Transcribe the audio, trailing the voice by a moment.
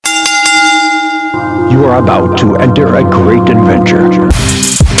are about to enter a great adventure.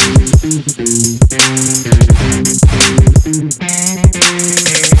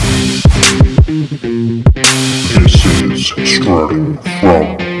 This is Starting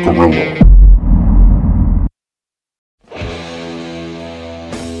from Gorilla.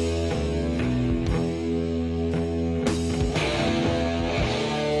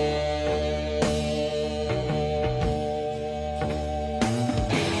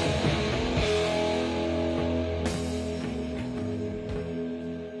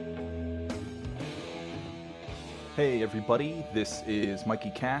 Hey everybody, this is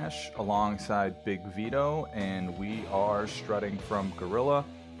Mikey Cash alongside Big Vito, and we are strutting from Gorilla,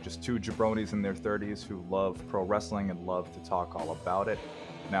 just two jabronis in their 30s who love pro wrestling and love to talk all about it.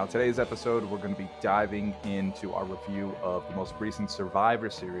 Now today's episode, we're going to be diving into our review of the most recent Survivor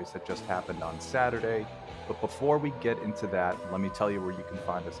Series that just happened on Saturday. But before we get into that, let me tell you where you can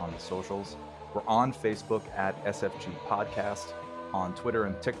find us on the socials. We're on Facebook at SFG Podcast, on Twitter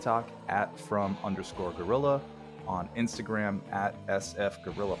and TikTok at @from_gorilla, on Instagram at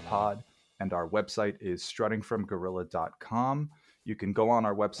sfgorillapod, and our website is struttingfromgorilla.com. You can go on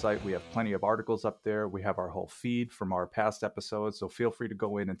our website. We have plenty of articles up there. We have our whole feed from our past episodes, so feel free to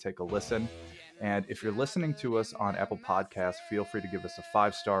go in and take a listen. And if you're listening to us on Apple Podcasts, feel free to give us a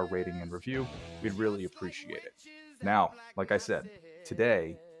 5-star rating and review. We'd really appreciate it. Now, like I said,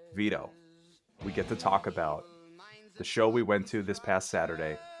 today, Vito, we get to talk about the show we went to this past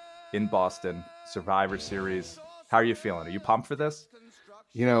Saturday in Boston, Survivor Series. How are you feeling? Are you pumped for this?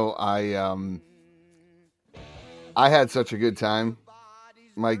 You know, I had such a good time,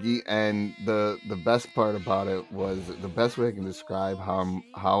 Mikey, and the best part about it was the best way I can describe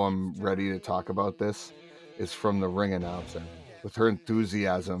how I'm ready to talk about this is from the ring announcer with her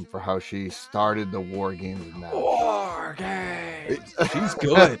enthusiasm for how she started the War Games match. War Games. She's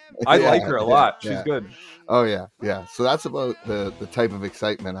good. I like her a lot. She's good. Oh yeah. So that's about the type of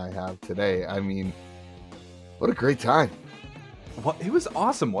excitement I have today. I mean, what a great time. Well, it was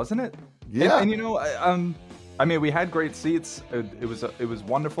awesome, wasn't it? Yeah. And you know, I mean, we had great seats. It was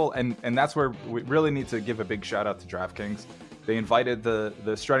wonderful, and that's where we really need to give a big shout out to DraftKings. They invited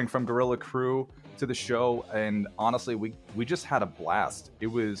the Strutting from Gorilla crew to the show, and honestly, we just had a blast.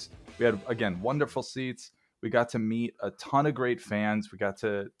 We had, again, wonderful seats. We got to meet a ton of great fans. We got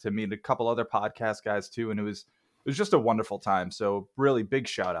to meet a couple other podcast guys too, and it was just a wonderful time. So really big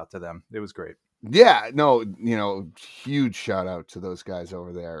shout out to them. It was great. Yeah, no, you know, huge shout out to those guys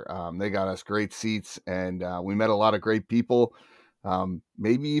over there. They got us great seats, and we met a lot of great people.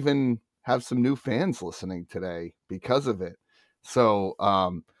 Maybe even have some new fans listening today because of it. So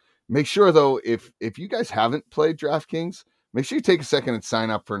make sure, though, if you guys haven't played DraftKings, make sure you take a second and sign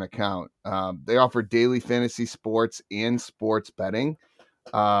up for an account. They offer daily fantasy sports and sports betting,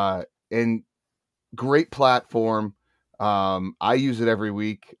 and great platform. I use it every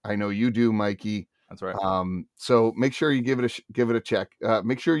week. I know you do, Mikey. That's right. So make sure you give it a check.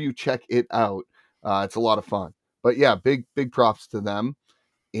 Make sure you check it out. It's a lot of fun. But yeah, big props to them.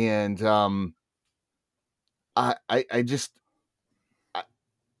 And I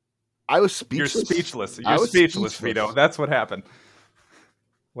was speechless. You're speechless, Vito. That's what happened.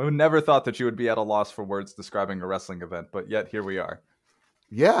 We never thought that you would be at a loss for words describing a wrestling event, but yet here we are.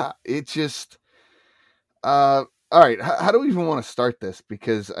 Yeah, it just all right, how do we even want to start this?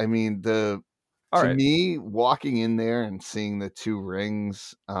 Because I mean, me walking in there and seeing the two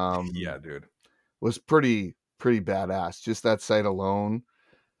rings, yeah, dude, was pretty badass. Just that sight alone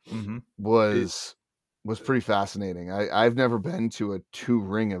was pretty fascinating. I've never been to a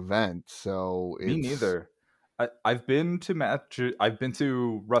 2-ring event, so me neither. I've been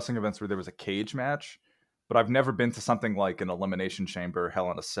to wrestling events where there was a cage match, but I've never been to something like an Elimination Chamber, Hell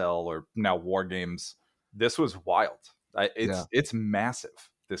in a Cell, or now War Games. This was wild. It's massive,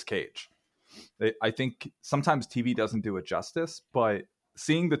 this cage. I think sometimes TV doesn't do it justice, but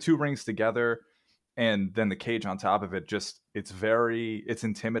seeing the two rings together and then the cage on top of it, it's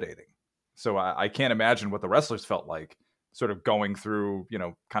intimidating. So I can't imagine what the wrestlers felt like sort of going through, you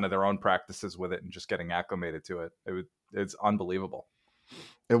know, kind of their own practices with it and just getting acclimated to it. It's unbelievable.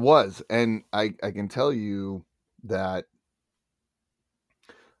 It was. And I can tell you that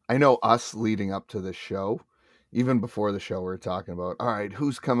I know us leading up to the show, even before the show, we were talking about, all right,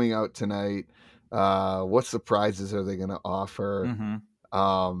 who's coming out tonight? What surprises are they going to offer?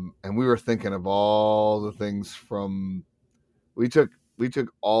 And we were thinking of all the things we took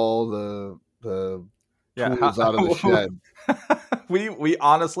all the tools out of the shed. we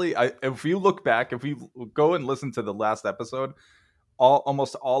honestly, if you look back, if we go and listen to the last episode,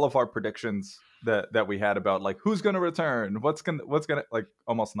 almost all of our predictions that we had about like who's going to return, what's gonna like,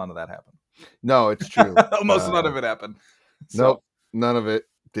 almost none of that happened. No, it's true. Almost none of it happened. So, Nope, none of it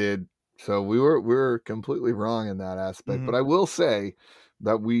did. So we were completely wrong in that aspect. But mhm. I will say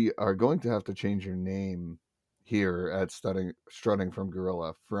that we are going to have to change your name here at Strutting from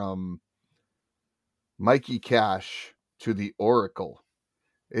Gorilla from Mikey Cash to the Oracle.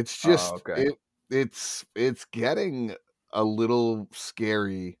 It's Oh, just okay. it's getting a little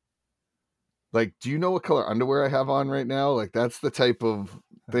scary. Like, do you know what color underwear I have on right now? Like, that's the type of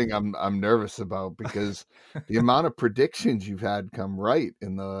thing I'm nervous about, because the amount of predictions you've had come right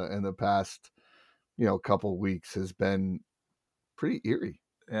in the past, couple weeks has been pretty eerie.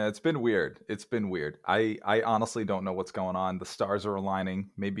 Yeah, it's been weird. It's been weird. I honestly don't know what's going on. The stars are aligning.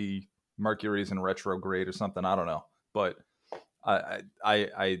 Maybe Mercury's in retrograde or something. I don't know. But I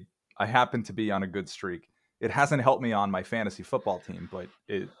happen to be on a good streak. It hasn't helped me on my fantasy football team, but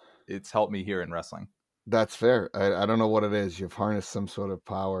it's helped me here in wrestling. That's fair. I don't know what it is. You've harnessed some sort of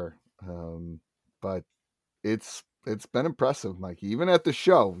power, but it's been impressive, Mikey. Even at the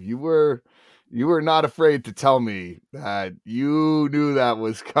show, you were not afraid to tell me that you knew that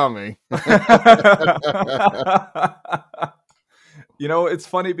was coming. It's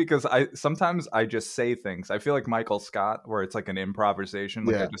funny because I sometimes I just say things. I feel like Michael Scott, where it's like an improvisation.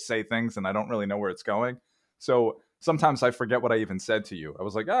 Like I Yeah, just say things and I don't really know where it's going. So sometimes I forget what I even said to you. I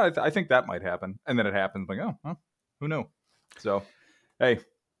was like, oh, I think that might happen, and then it happens. Like, oh, huh, who knew? So, hey,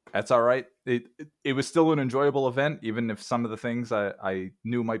 that's all right. It was still an enjoyable event, even if some of the things I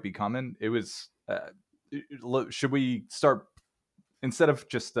knew might be coming. It was. Should we start instead of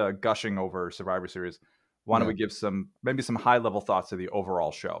just gushing over Survivor Series? Why don't yeah, we give maybe some high level thoughts of the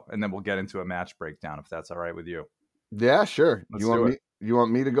overall show, and then we'll get into a match breakdown if that's all right with you. yeah. Sure. You Let's want do it. me? You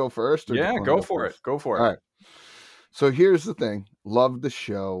want me to go first, or do Yeah, you want to go go for it. first? Go for All it. right. So here's the thing. Loved the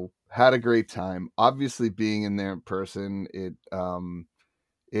show. Had a great time. Obviously, being in there in person,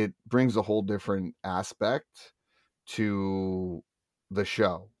 it brings a whole different aspect to the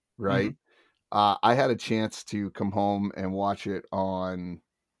show, Hmm. right? I had a chance to come home and watch it on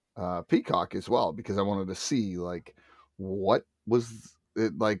Peacock as well, because I wanted to see, like, what was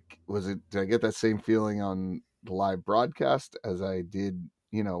it like. Did I get that same feeling on the live broadcast as I did,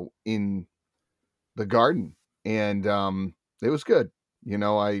 in the garden? And it was good.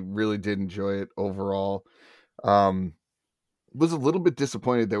 I really did enjoy it overall. Um, was a little bit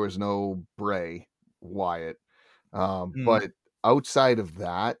disappointed there was no Bray Wyatt. Hmm. But outside of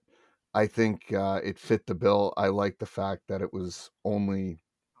that, I think it fit the bill. I like the fact that it was only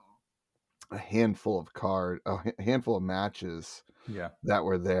a handful of matches Yeah. that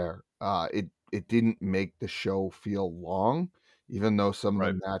were there. It didn't make the show feel long, even though some of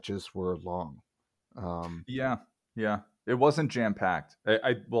Right. the matches were long. Yeah. Yeah. It wasn't jam packed.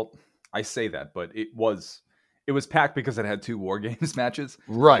 Well, I say that, but it was packed because it had two War Games matches,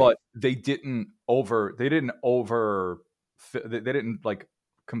 Right. but they didn't like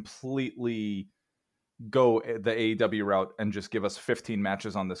completely go the AEW route and just give us 15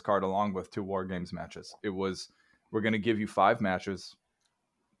 matches on this card along with two War Games matches. It was, we're going to give you 5 matches,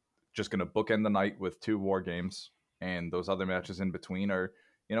 just going to bookend the night with two War Games, and those other matches in between are,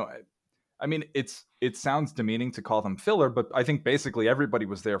 you know, I mean, it sounds demeaning to call them filler, but I think basically everybody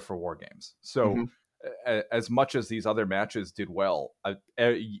was there for War Games. So Hmm. as much as these other matches did well, like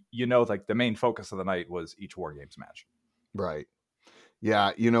the main focus of the night was each War Games match. Right.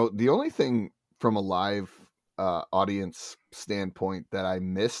 Yeah. The only thing from a live audience standpoint that I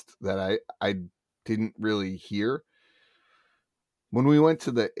missed, that I didn't really hear when we went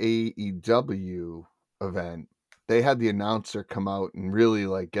to the AEW event, they had the announcer come out and really,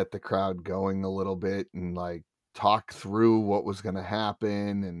 like, get the crowd going a little bit and, like, talk through what was going to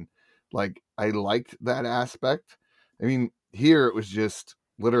happen. And, like, I liked that aspect. I mean, here it was just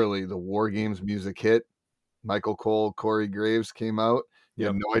literally the War Games music hit. Michael Cole, Corey Graves came out. You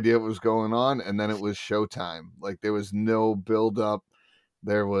had Yep. no idea what was going on. And then it was showtime. Like, there was no build up.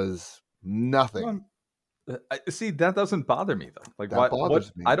 There was nothing. Well, see, that doesn't bother me though. Like, That what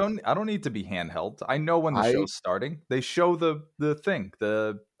bothers I me. don't need to be handheld. I know when the I show's starting. They show the thing,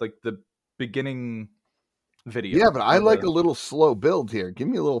 the beginning Yeah, video but I or like the a little slow build here. Give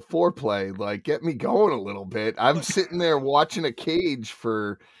me a little foreplay, like, get me going a little bit. I'm sitting there watching a cage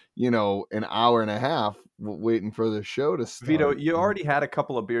for, an hour and a half, waiting for the show to Vito. start. You already had a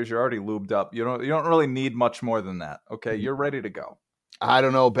couple of beers. You're already lubed up. You don't really need much more than that. Okay, Y- you're ready to go. I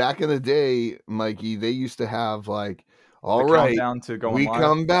don't know. Back in the day, Mikey, they used to have, like, The all right, countdown to going we live.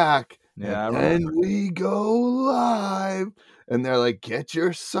 come back and Yeah, I then remember. we go live. And they're like, get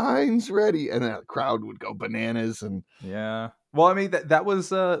your signs ready. And the crowd would go bananas. And Yeah. Well, I mean that was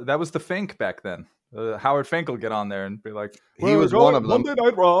the Fink back then. Howard Finkel get on there and be like, He was one of them. Monday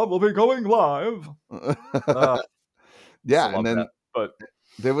Night Raw will be going live. Yeah, love and then that. But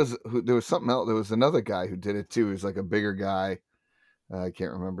there was something else. There was another guy who did it too. He was like a bigger guy. I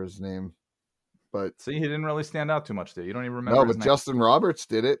can't remember his name, but see, he didn't really stand out too much there. You don't even remember. no, his but name. Justin Roberts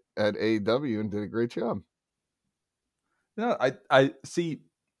did it at AEW and did a great job. No, I see.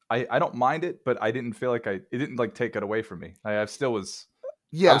 I don't mind it, but I didn't feel like it didn't like take it away from me. I still was.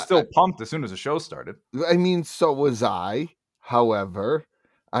 Yeah, I was still pumped as soon as the show started. I mean, so was I. However,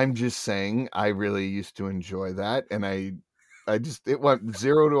 I'm just saying I really used to enjoy that, and I just it went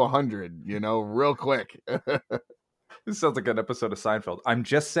 0 to 100, real quick. This sounds like an episode of Seinfeld. I'm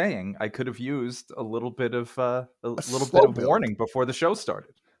just saying I could have used a little bit of build. warning before the show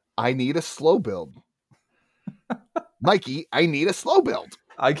started. I need a slow build. Mikey, I need a slow build.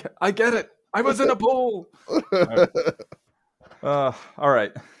 I get it. I was in a pool. All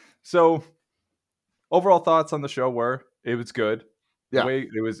right. So overall thoughts on the show were it was good. Yeah.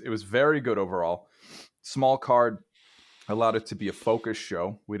 It was very good overall. Small card allowed it to be a focused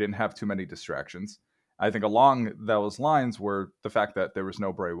show. We didn't have too many distractions. I think along those lines were the fact that there was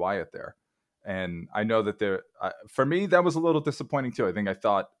no Bray Wyatt there. And I know that for me, that was a little disappointing too. I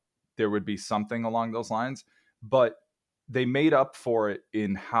thought there would be something along those lines, but they made up for it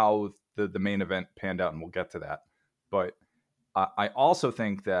in how the main event panned out, and we'll get to that. But I also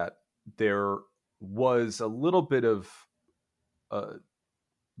think that there was a little bit of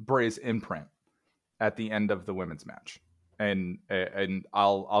Bray's imprint at the end of the women's match. And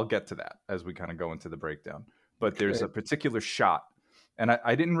I'll get to that as we kind of go into the breakdown. But there's a particular shot, and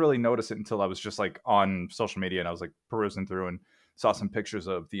I didn't really notice it until I was just like on social media and I was like perusing through and saw some pictures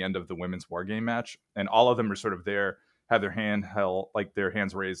of the end of the women's War Game match, and all of them are sort of there, have their hand held, like their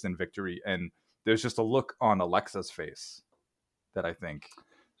hands raised in victory, and there's just a look on Alexa's face that I think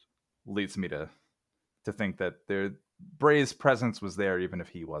leads me to think that Bray's presence was there even if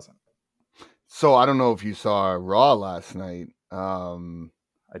he wasn't. So I don't know if you saw Raw last night.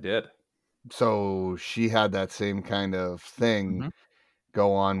 I did. So she had that same kind of thing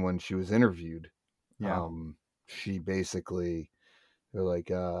go on when she was interviewed. Yeah. She basically, they're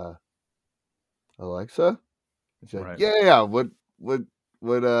like, Alexa? She's like, yeah. What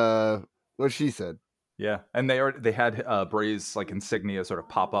she said. Yeah, and they had Bray's like insignia sort of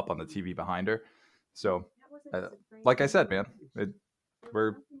pop up on the TV behind her. So, like I said, man,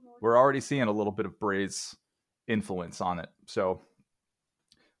 we're already seeing a little bit of Bray's influence on it. So,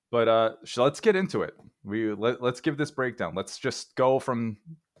 but let's get into it. Let's give this breakdown. Let's just go from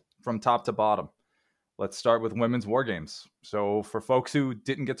top to bottom. Let's start with women's War Games. So, for folks who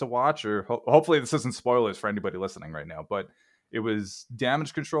didn't get to watch, or hopefully this isn't spoilers for anybody listening right now, but it was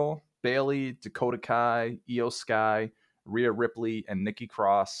Damage Control, Bayley, Dakota Kai, Io Sky, Rhea Ripley, and Nikki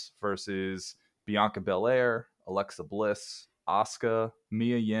Cross versus Bianca Belair, Alexa Bliss, Asuka,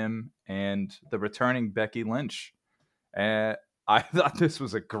 Mia Yim, and the returning Becky Lynch. And I thought this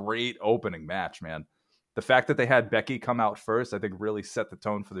was a great opening match, man. The fact that they had Becky come out first, I think really set the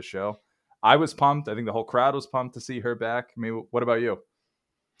tone for the show. I was pumped. I think the whole crowd was pumped to see her back. I mean, what about you?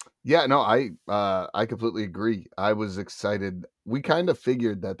 Yeah, no, I completely agree. I was excited. We kind of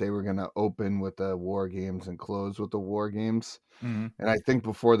figured that they were going to open with the War Games and close with the War Games. Mm-hmm. And I think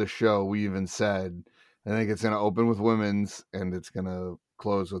before the show, we even said, I think it's going to open with women's and it's going to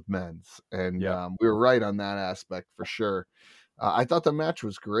close with men's. And we were right on that aspect for sure. I thought the match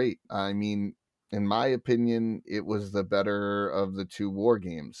was great. I mean, in my opinion, it was the better of the two War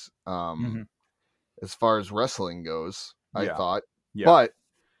Games. As far as wrestling goes, I thought. Yeah. But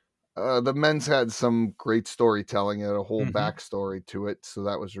the men's had some great storytelling and a whole backstory to it, so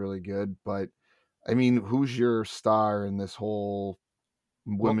that was really good. But I mean, who's your star in this whole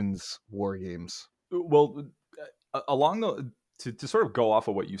women's War Games? Well, to sort of go off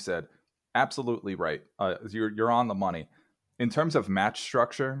of what you said, absolutely right. You're on the money. In terms of match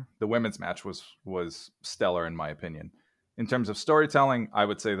structure, the women's match was stellar in my opinion. In terms of storytelling, I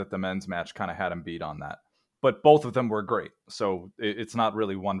would say that the men's match kind of had him beat on that. But both of them were great. So it's not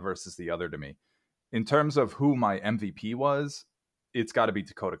really one versus the other to me. In terms of who my MVP was, it's got to be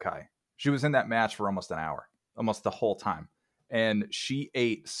Dakota Kai. She was in that match for almost an hour, almost the whole time. And she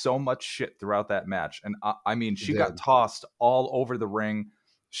ate so much shit throughout that match. And I mean, she got tossed all over the ring.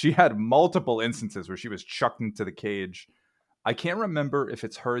 She had multiple instances where she was chucked into the cage. I can't remember if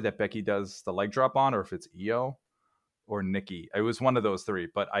it's her that Becky does the leg drop on or if it's Io or Nikki. It was one of those three,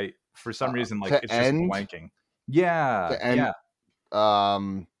 but for some reason, like it's just blanking. Yeah. Yeah.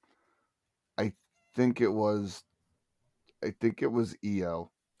 I think it was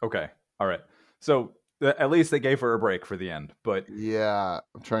Io. Okay. All right. So At least they gave her a break for the end. But Yeah,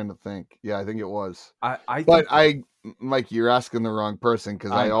 I'm trying to think. Yeah, I think it was. I But think Mike, you're asking the wrong person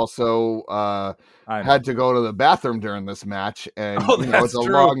because I I know. also I know. had to go to the bathroom during this match, and Oh, it's that's a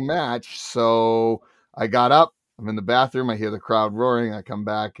true. long match. So I got up. I'm in the bathroom. I hear the crowd roaring. I come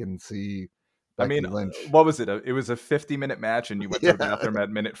back and see I Becky mean, Lynch. what was it? It was a 50-minute match, and you went to the Yeah, bathroom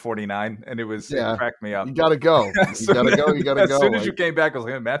at minute 49, and it yeah. cracked me up. You gotta go. As You soon gotta go. You gotta as go. soon as you came back, I was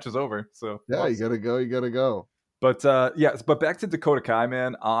like, the match is over. So Yeah, you gotta go. You gotta go. But yes, but back to Dakota Kai,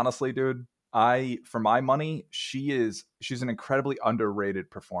 man. Honestly, dude, for my money, she's an incredibly underrated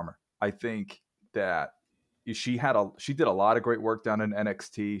performer. I think that she did a lot of great work down in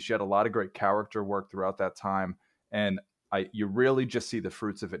NXT. She had a lot of great character work throughout that time, and you really just see the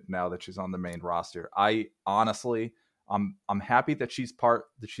fruits of it now that she's on the main roster. I honestly, I'm happy that she's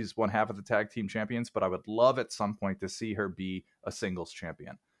one half of the tag team champions, but I would love at some point to see her be a singles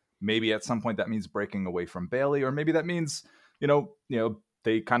champion. Maybe at some point that means breaking away from Bayley, or maybe that means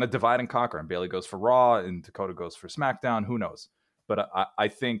they kind of divide and conquer, and Bayley goes for Raw and Dakota goes for SmackDown. Who knows? But I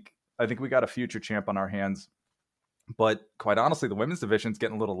think we got a future champ on our hands. But quite honestly, the women's division's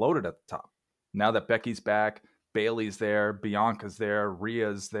getting a little loaded at the top. Now that Becky's back, Bayley's there, Bianca's there,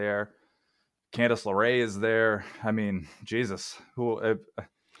 Rhea's there, Candice LeRae is there. I mean, Jesus,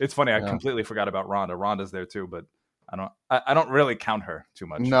 it's funny. I completely forgot about Ronda. Ronda's there too, but I don't really count her too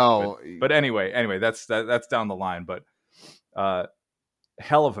much. No, but anyway, that's down the line. But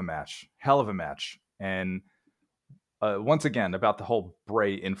hell of a match, and once again about the whole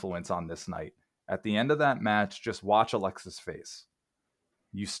Bray influence on this night. At the end of that match, just watch Alexa's face.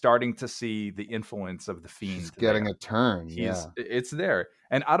 You starting to see the influence of the Fiend. She's getting a turn. It's there.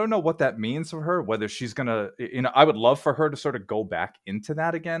 And I don't know what that means for her, whether she's going to, I would love for her to sort of go back into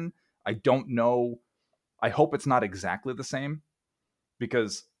that again. I don't know. I hope it's not exactly the same,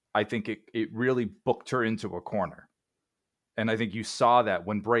 because I think it really booked her into a corner. And I think you saw that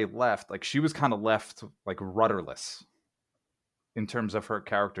when Bray left, like she was kind of left like rudderless in terms of her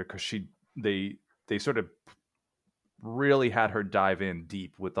character, because they sort of really had her dive in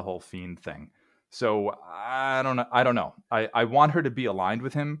deep with the whole Fiend thing. So I don't know. I want her to be aligned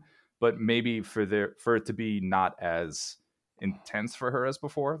with him, but maybe for it to be not as intense for her as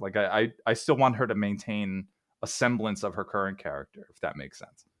before. Like I still want her to maintain a semblance of her current character, if that makes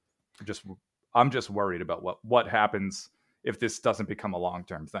sense. I'm just worried about what happens if this doesn't become a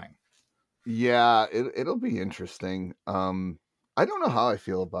long-term thing. Yeah, it'll be interesting. I don't know how I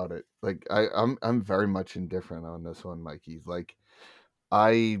feel about it. Like I'm very much indifferent on this one, Mikey. Like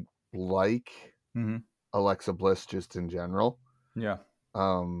I like Alexa Bliss just in general. Yeah.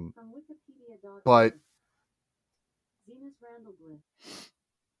 But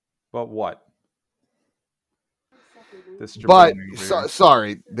what? But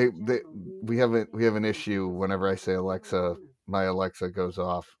sorry, we have an issue whenever I say Alexa. My Alexa goes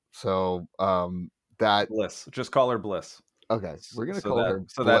off. So that Bliss. Just call her Bliss. Okay, we're gonna call her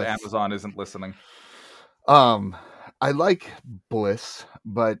so Bliss. that Amazon isn't listening. I like Bliss,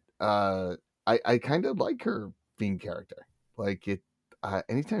 but I kind of like her Fiend character. Like it,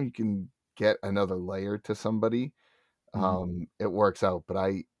 anytime you can get another layer to somebody, it works out. But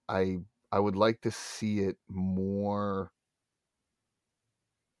I would like to see it more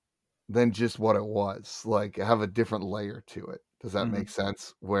than just what it was. Like have a different layer to it. Does that make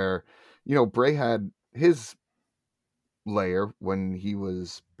sense? Where Bray had his layer when he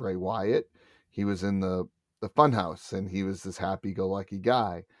was Bray Wyatt. He was in the funhouse and he was this happy-go-lucky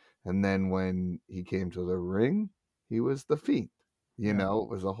guy. And then when he came to the ring, he was the Fiend. It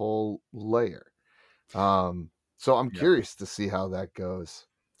was a whole layer. So I'm curious to see how that goes.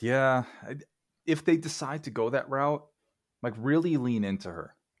 Yeah, if they decide to go that route, like really lean into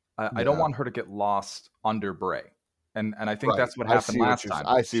her. I don't want her to get lost under Bray. And I think that's what happened last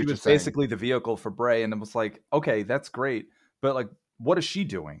time. She was basically the vehicle for Bray, and it was like, okay, that's great, but like, what is she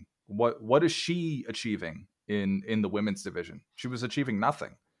doing? What is she achieving in the women's division? She was achieving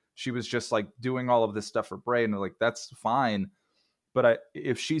nothing. She was just like doing all of this stuff for Bray, and like that's fine. But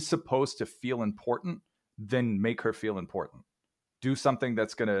if she's supposed to feel important, then make her feel important. Do something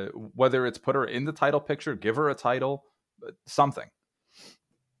that's gonna, whether it's put her in the title picture, give her a title, something.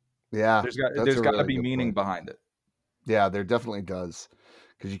 Yeah, there's got to be meaning behind it. Yeah, there definitely does,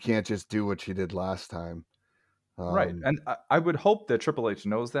 because you can't just do what you did last time. Right. And I would hope that Triple H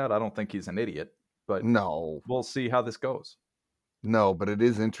knows that. I don't think he's an idiot, but no, we'll see how this goes. No, but it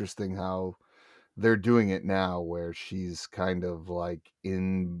is interesting how they're doing it now, where she's kind of like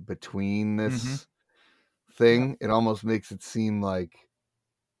in between this thing. It almost makes it seem like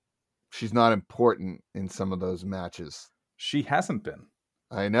she's not important in some of those matches. She hasn't been.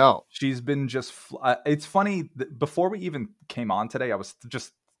 I know. She's been just. It's funny. Before we even came on today, I was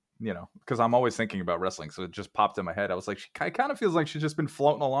just, because I'm always thinking about wrestling, so it just popped in my head. I was like, it kind of feels like she's just been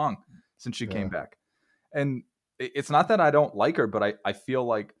floating along since she came back. And it's not that I don't like her, but I feel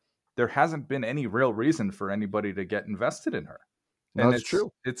like there hasn't been any real reason for anybody to get invested in her. And That's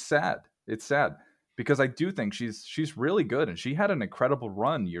true. It's sad. It's sad because I do think she's really good, and she had an incredible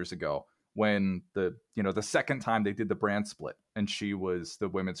run years ago when the second time they did the brand split and she was the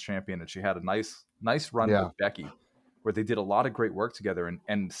women's champion, and she had a nice run with Becky where they did a lot of great work together.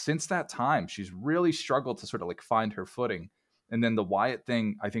 And since that time, she's really struggled to sort of like find her footing. And then the Wyatt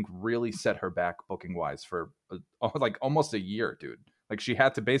thing, I think, really set her back booking wise for like almost a year, dude. Like she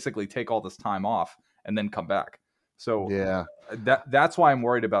had to basically take all this time off and then come back. So that's why I'm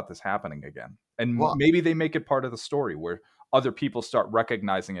worried about this happening again. And maybe they make it part of the story where other people start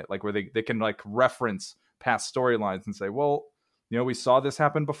recognizing it, like where they can like reference past storylines and say, well, we saw this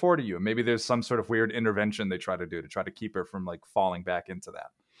happen before to you. And maybe there's some sort of weird intervention they try to do to try to keep her from like falling back into that.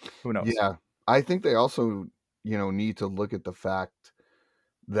 Who knows? Yeah. I think they also, need to look at the fact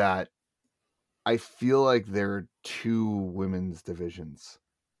that I feel like there are two women's divisions,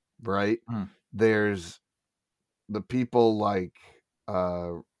 right? There's the people like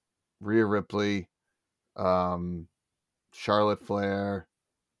Rhea Ripley, Charlotte Flair,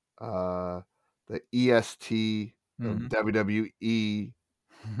 the EST of WWE,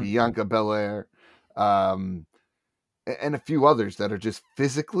 Bianca Belair, and a few others that are just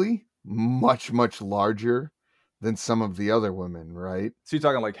physically much, much larger than some of the other women, right? So you're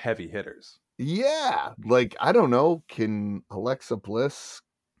talking like heavy hitters. Yeah. Like, I don't know, can Alexa Bliss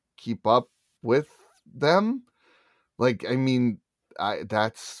keep up with them? Like, I mean,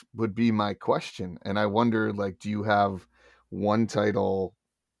 that's would be my question. And I wonder, like, do you have one title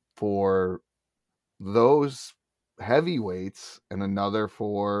for those heavyweights and another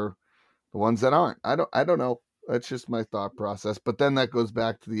for the ones that aren't? I don't know. That's just my thought process. But then that goes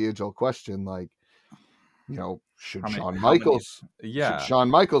back to the age-old question, like, should Shawn Michaels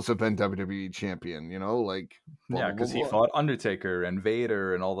have been WWE champion? Because he fought Undertaker and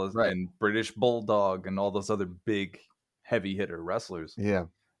Vader and all those, and British Bulldog and all those other big heavy hitter wrestlers. Yeah,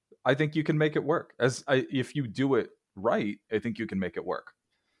 I think you can make it work. If you do it right, I think you can make it work.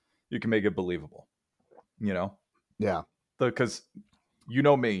 You can make it believable. Yeah, because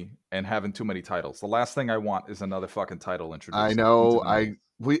me and having too many titles. The last thing I want is another fucking title introduced. I know.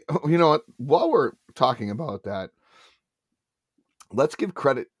 You know what? While we're talking about that, let's give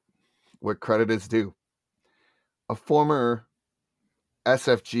credit where credit is due. A former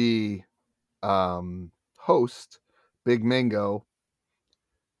SFG host, Big Mango,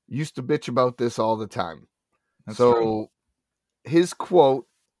 used to bitch about this all the time. That's true. His quote,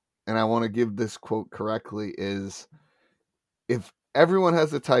 and I want to give this quote correctly, is, if everyone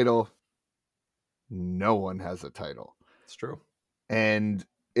has a title, no one has a title. It's true. And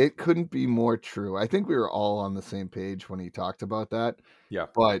it couldn't be more true. I think we were all on the same page when he talked about that. Yeah.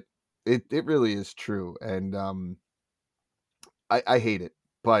 But it really is true. And I hate it.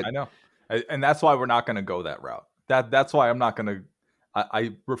 But I know. And that's why we're not going to go that route. That's why I'm not going to.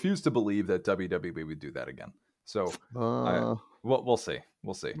 I refuse to believe that WWE would do that again. So we'll see.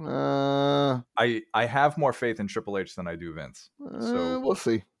 We'll see. I have more faith in Triple H than I do Vince. So we'll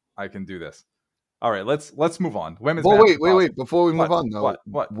see. I can do this. All right, let's move on. Women's. Well, wait. Before we move on, though,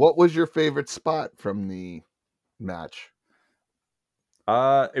 what was your favorite spot from the match?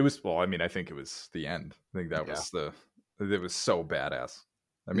 It was. Well, I mean, I think it was the end. I think that was it was so badass.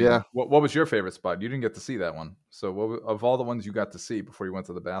 I mean, what was your favorite spot? You didn't get to see that one. So, of all the ones you got to see before you went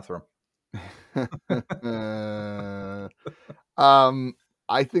to the bathroom?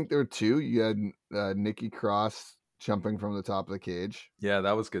 I think there were two. You had Nikki Cross jumping from the top of the cage. Yeah,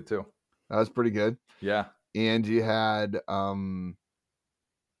 that was good too. That was pretty good. Yeah. And you had who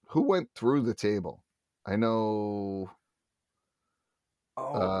went through the table? I know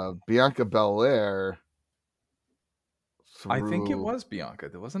Bianca Belair. I think it was Bianca,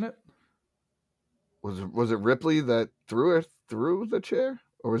 wasn't it? Was it Ripley that threw her through the chair?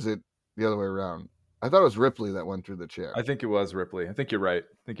 Or was it the other way around? I thought it was Ripley that went through the chair. I think it was Ripley. I think you're right.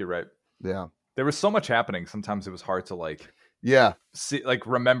 Yeah. There was so much happening. Sometimes it was hard to see,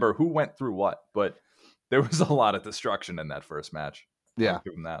 remember who went through what, but there was a lot of destruction in that first match. Yeah. I'll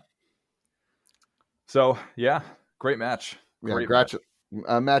give them that. So yeah, great match. Great match of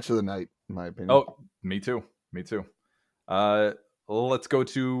the night, in my opinion. Oh, me too. Let's go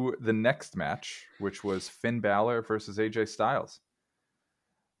to the next match, which was Finn Balor versus AJ Styles.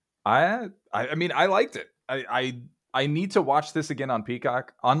 I mean, I liked it. I need to watch this again on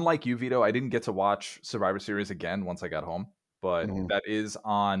Peacock. Unlike you, Vito, I didn't get to watch Survivor Series again once I got home. but Mhm. that is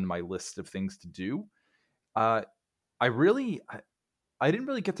on my list of things to do. Uh, I didn't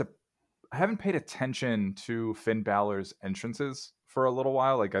really get to. I haven't paid attention to Finn Balor's entrances for a little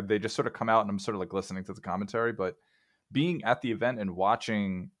while. Like they just sort of come out, and I'm sort of like listening to the commentary. But being at the event and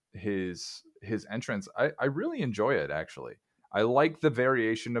watching his entrance, I really enjoy it. Actually, I like the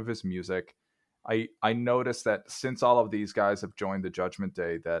variation of his music. I noticed that since all of these guys have joined the Judgment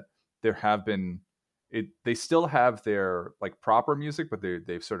Day, that there have been they still have their like proper music, but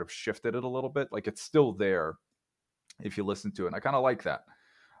they've sort of shifted it a little bit. Like it's still there if you listen to it. And I kind of like that.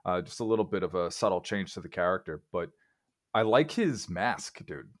 Just a little bit of a subtle change to the character, but I like his mask,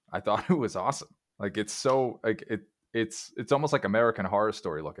 dude. I thought it was awesome. Like it's so like it's almost like American Horror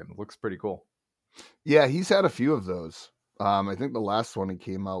Story looking. It looks pretty cool. Yeah, he's had a few of those. I think the last one he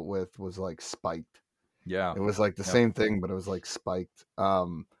came out with was like spiked. Yeah. It was like the Yep. same thing, but it was like spiked.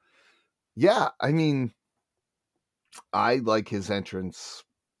 Yeah, I mean, I like his entrance.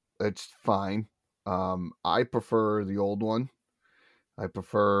 It's fine. I prefer the old one. I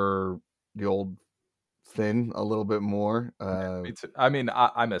prefer the old Finn a little bit more. Me too. I mean,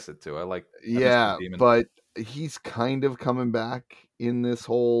 I miss it too. I miss the Yeah, demon. but he's kind of coming back in this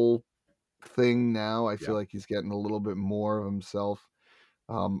whole thing now. I Yeah. feel like he's getting a little bit more of himself.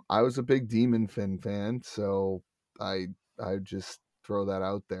 I was a big Demon Finn fan, so I just throw that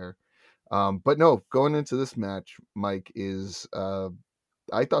out there. But no, going into this match, Mike, is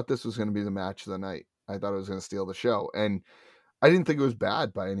I thought this was going to be the match of the night. I thought it was going to steal the show, and I didn't think it was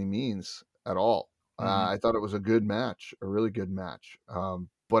bad by any means at all. Mhm. I thought it was a good match, a really good match.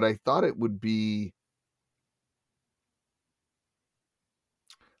 But I thought it would be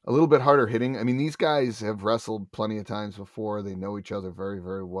a little bit harder hitting. I mean, these guys have wrestled plenty of times before. They know each other very,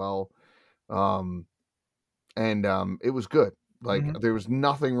 very well. And it was good. Like Mhm. there was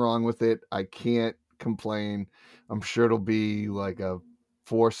nothing wrong with it. I can't complain. I'm sure it'll be like a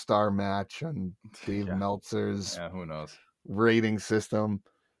 4-star match on Dave Yeah. Meltzer's Yeah. Who knows? rating system.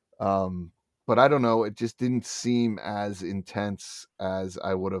 But I don't know. It just didn't seem as intense as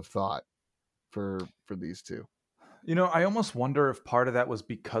I would have thought for these two. You know, I almost wonder if part of that was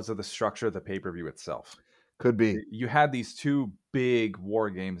because of the structure of the pay per view itself. Could be. You had these two big war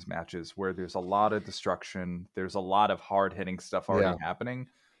games matches where there's a lot of destruction, there's a lot of hard hitting stuff already happening.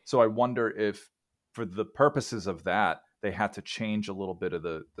 So I wonder if for the purposes of that they had to change a little bit of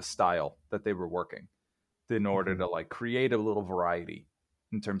the style that they were working in order to like create a little variety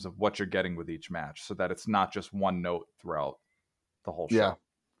in terms of what you're getting with each match so that it's not just one note throughout the whole show. Yeah.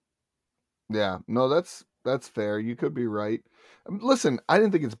 Yeah. No, that's fair. You could be right. Listen, I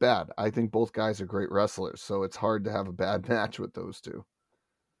didn't think it's bad. I think both guys are great wrestlers, so it's hard to have a bad match with those two.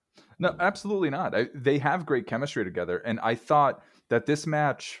 No, absolutely not. They have great chemistry together, and I thought that this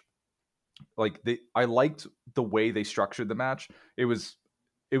match, I liked the way they structured the match. It was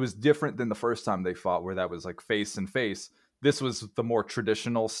different than the first time they fought, where that was like face and face. This was the more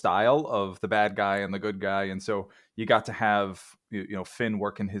traditional style of the bad guy and the good guy, and so you got to have Finn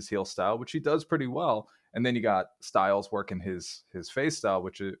working his heel style, which he does pretty well, and then you got Styles working his face style,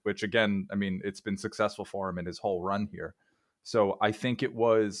 which again, I mean, it's been successful for him in his whole run here. So I think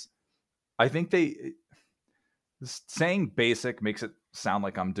they saying basic makes it sound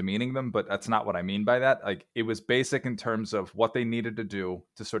like I'm demeaning them, but that's not what I mean by that. Like it was basic in terms of what they needed to do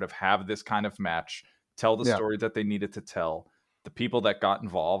to sort of have this kind of match, tell the story that they needed to tell. The people that got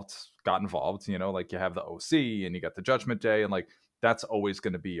involved, like you have the OC and you got the Judgment Day, and like that's always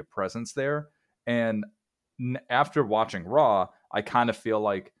going to be a presence there. And after watching Raw, I kind of feel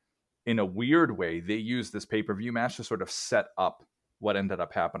like in a weird way, they used this pay-per-view match to sort of set up what ended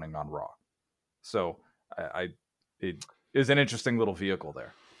up happening on Raw. So it is an interesting little vehicle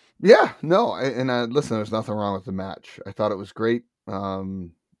there. Yeah, no, listen, there's nothing wrong with the match. I thought it was great. I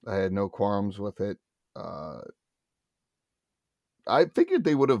had no qualms with it. I figured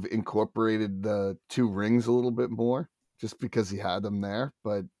they would have incorporated the two rings a little bit more just because he had them there,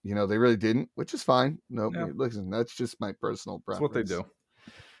 but they really didn't, which is fine. No, listen, that's just my personal preference. That's what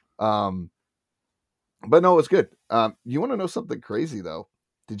they do. But no, it's good. You want to know something crazy though?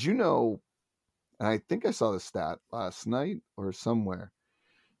 Did you know, and I think I saw the stat last night or somewhere,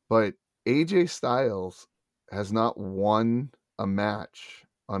 but AJ Styles has not won a match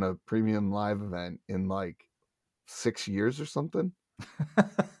on a premium live event in like 6 years or something.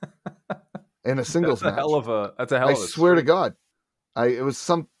 In a singles match. That's a hell of a I swear to God. It was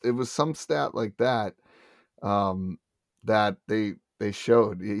some stat like that that they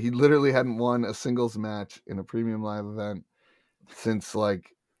showed. He literally hadn't won a singles match in a premium live event since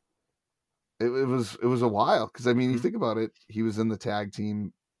like it was a while, because I mean, you think about it, he was in the tag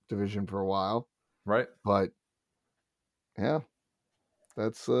team division for a while, right? But Yeah,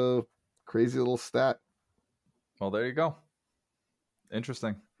 that's a crazy little stat. Well, there you go.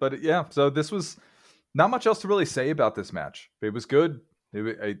 Interesting. But yeah, so this was not much else to really say about this match. It was good.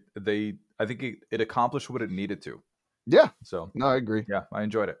 I think it accomplished what it needed to. Yeah, So no, I agree. yeah, I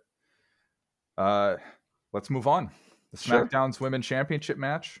enjoyed it. Let's move on. The Sure. SmackDown's Women's Championship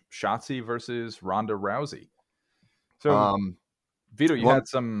match: Shotzi versus Ronda Rousey. So, Vito, you had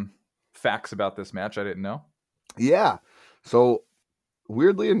some facts about this match I didn't know. Yeah. So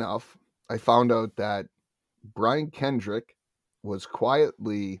weirdly enough, I found out that Brian Kendrick was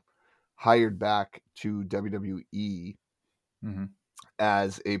quietly hired back to WWE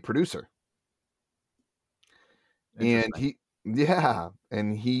as a producer. And he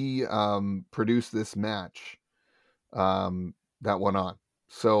produced this match that went on.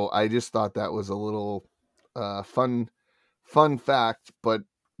 So I just thought that was a little fun fact, but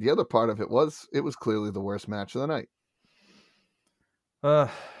the other part of it was clearly the worst match of the night.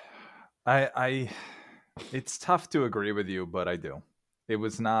 It's tough to agree with you, but I do. It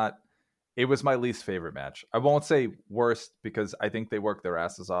was my least favorite match. I won't say worst because I think they worked their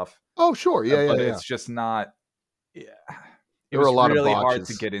asses off. Oh, sure. Yeah, but yeah. It's just not. Yeah, it there were was a lot really of hard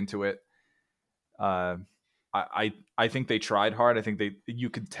to get into it. I think they tried hard. I think you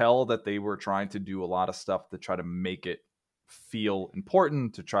could tell that they were trying to do a lot of stuff to try to make it feel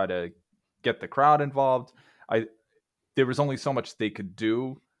important, to try to get the crowd involved. There was only so much they could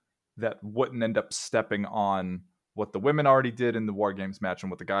do that wouldn't end up stepping on what the women already did in the War Games match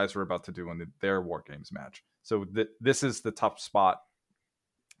and what the guys were about to do in their War Games match. So this is the tough spot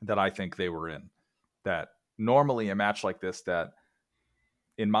that I think they were in. That normally a match like this, that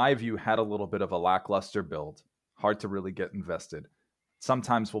in my view had a little bit of a lackluster build, hard to really get invested,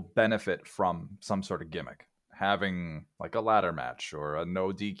 sometimes will benefit from some sort of gimmick, having like a ladder match or a no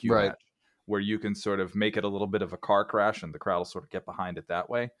DQ match where you can sort of make it a little bit of a car crash and the crowd will sort of get behind it that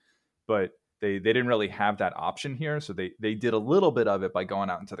way. But they didn't really have that option here. So they did a little bit of it by going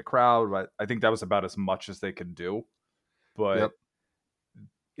out into the crowd, but I think that was about as much as they could do. But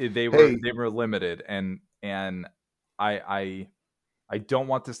they were limited, and I don't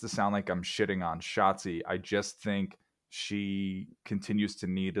want this to sound like I'm shitting on Shotzi. I just think she continues to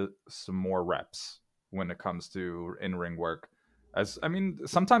need some more reps when it comes to in-ring work.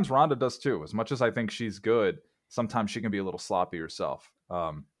 Sometimes Ronda does too. As much as I think she's good, sometimes she can be a little sloppy herself.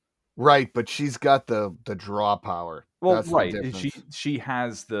 Right, but she's got the draw power. Well, that's right. She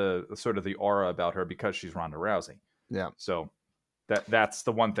has the sort of the aura about her because she's Ronda Rousey. Yeah. So that's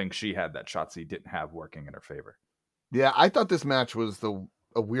the one thing she had that Shotzi didn't have working in her favor. Yeah, I thought this match was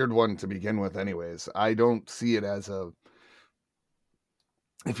a weird one to begin with anyways. I don't see it as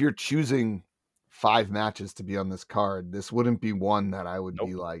if you're choosing 5 matches to be on this card, this wouldn't be one that I would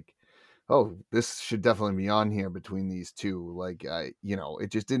be like, oh, this should definitely be on here between these two. Like, it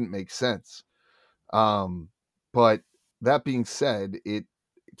just didn't make sense. But that being said, it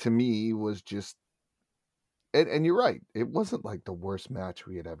to me was just, and you're right, it wasn't like the worst match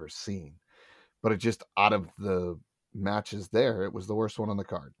we had ever seen, but it just, out of the matches there, it was the worst one on the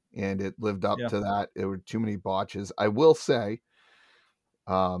card, and it lived up to that. There were too many botches. I will say,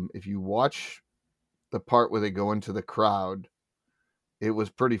 if you watch the part where they go into the crowd, it was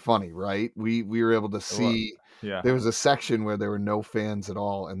pretty funny, right? We were able to see there was a section where there were no fans at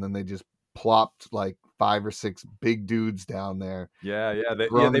all, and then they just plopped like 5 or 6 big dudes down there.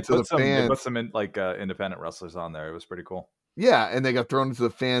 They put some in, like independent wrestlers on there. It was pretty cool. Yeah, and they got thrown into the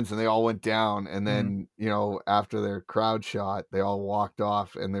fans and they all went down, and then after their crowd shot, they all walked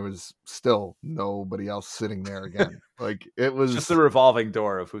off, and there was still nobody else sitting there again. Like, it was just a revolving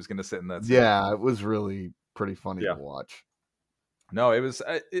door of who's going to sit in that seat. Yeah, it was really pretty funny to watch. No, it was,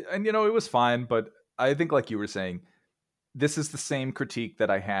 and it was fine, but I think, like you were saying, this is the same critique that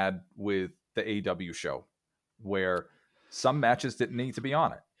I had with the AEW show, where some matches didn't need to be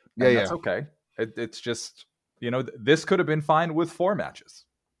on it. And that's okay. It's just, this could have been fine with 4 matches.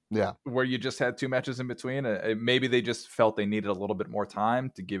 Yeah. Where you just had 2 matches in between. Maybe they just felt they needed a little bit more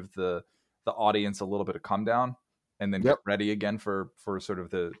time to give the audience a little bit of come down and then get ready again for sort of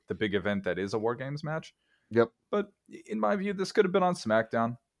the big event that is a War Games match. Yep. But in my view, this could have been on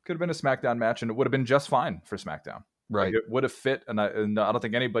SmackDown. Could have been a SmackDown match, and it would have been just fine for SmackDown. Right. Like, it would have fit, and I don't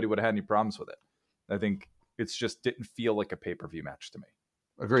think anybody would have had any problems with it. I think it's just didn't feel like a pay-per-view match to me.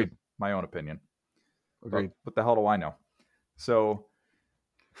 Agreed. Just my own opinion. Agreed. But what the hell do I know? So,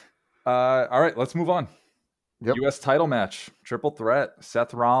 all right, let's move on. Yep. U.S. title match, triple threat: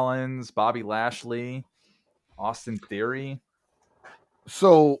 Seth Rollins, Bobby Lashley, Austin Theory.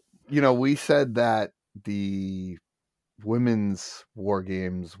 So, we said that the women's War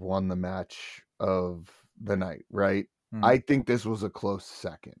Games won the match of the night, right? Mhm. I think this was a close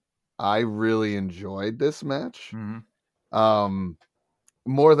second. I really enjoyed this match. Mhm.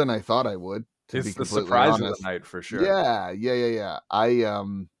 More than I thought I would, to be It's the completely surprise of the honest. night for sure. Yeah. I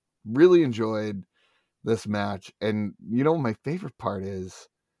really enjoyed this match. And my favorite part is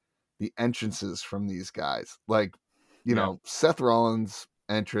the entrances from these guys. Like, Yeah. Seth Rollins'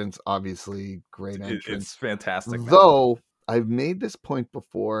 entrance, obviously great It's entrance. fantastic, man. Though I've made this point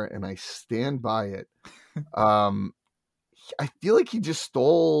before and I stand by it. I feel like he just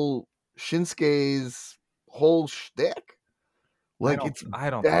stole Shinsuke's whole shtick. Like, it's I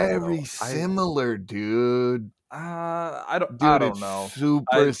don't think so. very similar, dude. I Dude, don't it's know.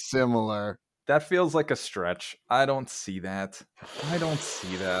 super similar. That feels like a stretch. I don't see that. I love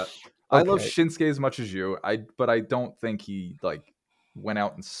Okay. Shinsuke as much as you. But I don't think he went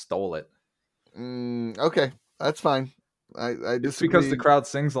out and stole it. Okay, that's fine. I It's because the disagree. crowd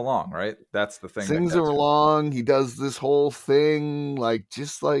sings along, right? That's the thing that Sings gets you. along. He does this whole thing,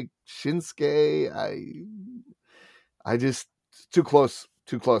 just like Shinsuke. I just too close.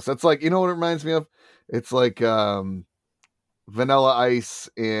 That's like, what it reminds me of? It's like Vanilla Ice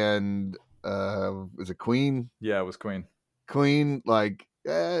and is it Queen? Yeah, it was Queen. Queen,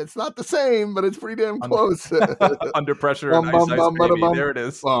 it's not the same, but it's pretty damn Under, close. under pressure and Bum, ice bum, ice bum, bada, baby. bum, There it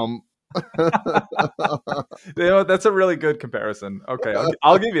is. bum. That's a really good comparison. Okay,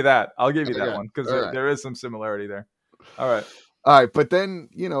 I'll give you that. I'll give you that Okay, one because all right. there is some similarity there. All right. But then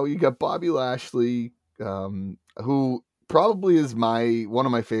you got Bobby Lashley, who probably is one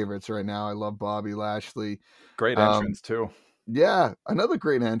of my favorites right now. I love Bobby Lashley. Great entrance too. Yeah, another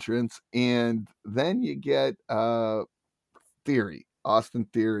great entrance. And then you get Theory, Austin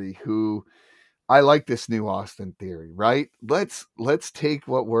Theory, who I like this new Austin Theory, right? Let's take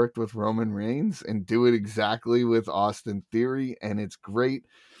what worked with Roman Reigns and do it exactly with Austin Theory, and it's great.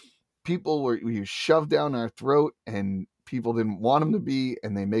 People were shoved down our throat, and people didn't want him to be,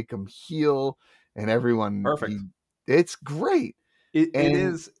 and they make him heel, and everyone. Perfect. It's great. It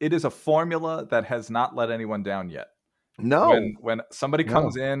is a formula that has not let anyone down yet. No, when somebody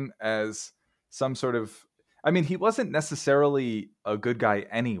comes in as some sort of, I mean, he wasn't necessarily a good guy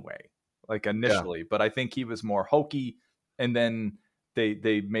anyway, initially, but I think he was more hokey, and then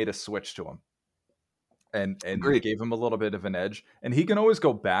they made a switch to him, and Agreed. gave him a little bit of an edge, and he can always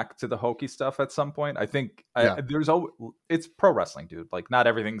go back to the hokey stuff at some point. I think it's pro wrestling, dude. Not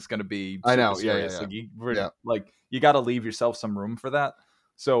everything's going to be super I know. serious. Yeah. You got to leave yourself some room for that.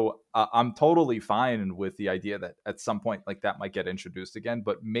 So I'm totally fine with the idea that at some point that might get introduced again,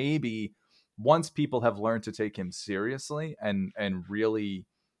 but maybe once people have learned to take him seriously and really,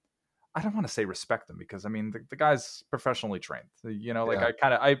 I don't want to say respect him, because I mean the guy's professionally trained.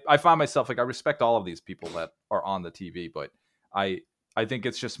 I find myself I respect all of these people that are on the TV, but I think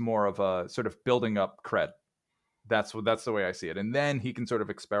it's just more of a sort of building up cred. That's the way I see it, and then he can sort of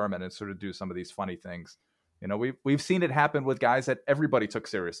experiment and sort of do some of these funny things. We've seen it happen with guys that everybody took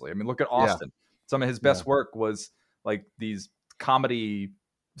seriously. I mean, look at Austin. Yeah. Some of his best work was these comedy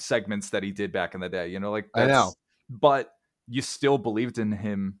segments that he did back in the day. I know, but you still believed in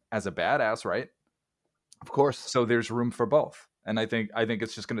him as a badass, right? Of course. So there's room for both, and I think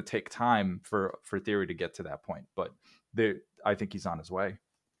it's just going to take time for Theory to get to that point. But I think he's on his way.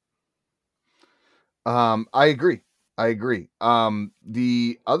 I agree.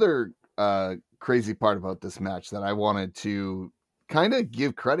 The other crazy part about this match that I wanted to kind of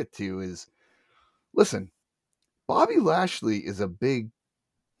give credit to is, listen, Bobby Lashley is a big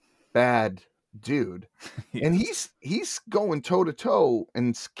bad dude, and he's going toe to toe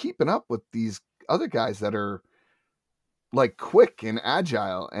and keeping up with these other guys that are quick and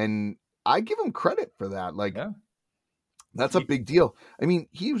agile, and I give him credit for that. That's a big deal. I mean,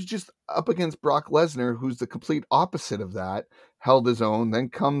 he was just up against Brock Lesnar, who's the complete opposite of that, held his own, then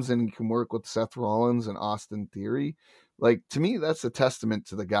comes in and can work with Seth Rollins and Austin Theory. To me, that's a testament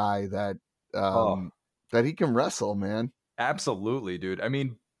to the guy that that he can wrestle, man. Absolutely, dude. I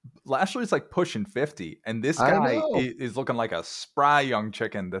mean, Lashley's pushing 50, and this guy is looking like a spry young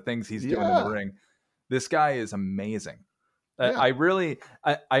chicken, the things he's doing in the ring. This guy is amazing. I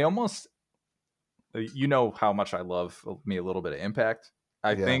almost, how much I love me a little bit of Impact.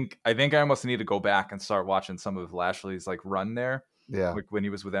 I think I almost need to go back and start watching some of Lashley's run there. Yeah. When he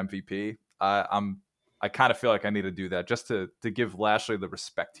was with MVP. I kind of feel like I need to do that just to give Lashley the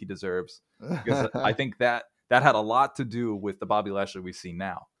respect he deserves, because I think that had a lot to do with the Bobby Lashley we see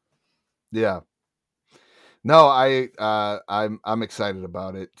now. Yeah. No, I'm excited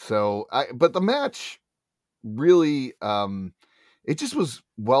about it. So but the match really, it just was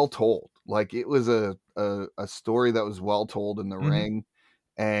well told. It was a story that was well told in the ring,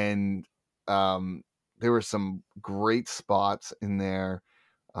 and there were some great spots in there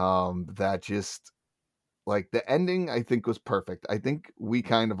that just like the ending, I think, was perfect. I think we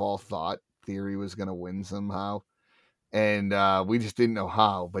kind of all thought Theory was going to win somehow, and we just didn't know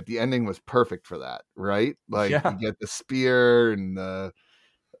how. But the ending was perfect for that, right? Like Yeah. you get the spear and the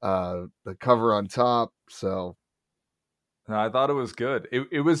cover on top. So No, I thought it was good.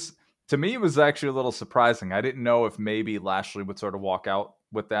 It was, to me, it was actually a little surprising. I didn't know if maybe Lashley would sort of walk out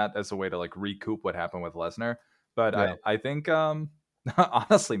with that as a way to like recoup what happened with Lesnar. But yeah, I think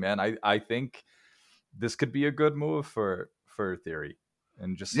honestly, man, I think this could be a good move for Theory,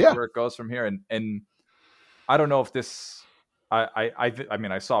 and just see yeah, where it goes from here. And I don't know if this. I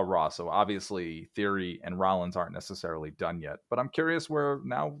mean, I saw Raw, so obviously Theory and Rollins aren't necessarily done yet. But I'm curious where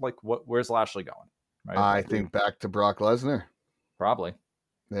now, like, where's Lashley going? Right? I think back to Brock Lesnar. Probably,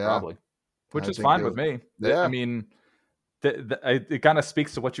 Yeah, probably, which I is think fine with me. yeah, I mean, it kind of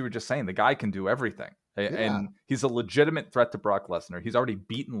speaks to what you were just saying. The guy can do everything, yeah, and he's a legitimate threat to Brock Lesnar. He's already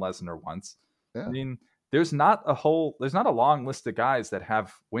beaten Lesnar once. I yeah. mean, there's not a long list of guys that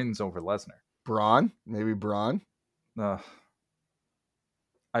have wins over Lesnar. Braun, maybe Braun. Uh,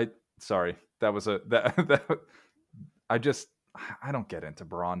 sorry, that was that I don't get into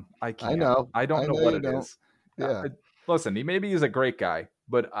Braun. I can't. I don't know what you it don't. is. Yeah, Listen, maybe he's a great guy,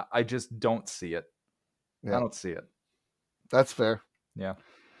 but I just don't see it. I yeah, don't see it. that's fair. Yeah.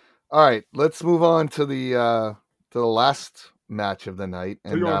 All right, let's move on to the last match of the night,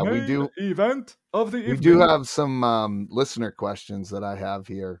 and we do event of the evening. we do have some listener questions that I have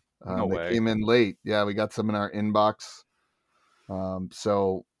here. No that way. came in late. Yeah, we got some in our inbox.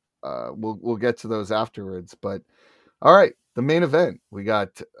 So we'll get to those afterwards. But all right, the main event, we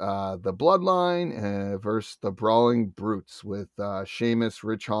got the Bloodline versus the Brawling Brutes with Sheamus,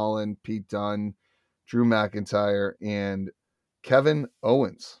 Rich Holland, Pete Dunne, Drew McIntyre, and Kevin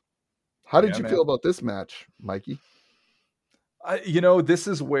Owens. How did you feel about this match, Mikey? This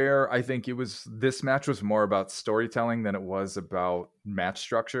is where I think this match was more about storytelling than it was about match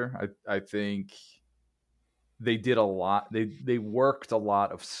structure. I think they did a lot. They worked a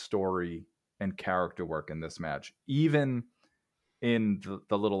lot of story and character work in this match, even in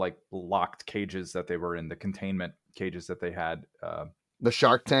the little like locked cages that they were in, the containment cages that they had. The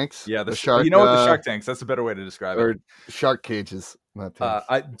shark tanks. Yeah, the shark. the shark tanks. That's a better way to describe it. Or shark cages. Not tanks.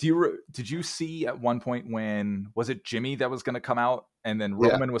 Did you see at one point when was it Jimmy that was going to come out, and then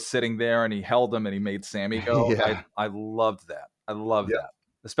Roman was sitting there and he held him and he made Sammy go? Yeah. I loved that. I loved that,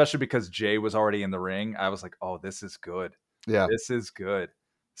 especially because Jay was already in the ring. I was like, oh, this is good. Yeah, this is good.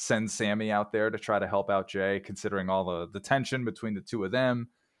 Send Sammy out there to try to help out Jay, considering all the tension between the two of them.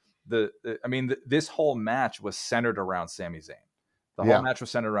 This whole match was centered around Sami Zayn. The whole match was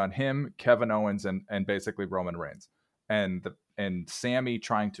centered around him, Kevin Owens, and basically Roman Reigns, and Sammy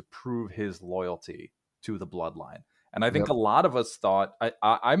trying to prove his loyalty to the Bloodline. And I think a lot of us thought,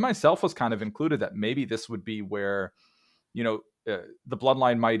 I myself was kind of included, that maybe this would be where, the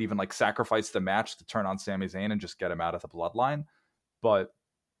Bloodline might even like sacrifice the match to turn on Sami Zayn and just get him out of the Bloodline. But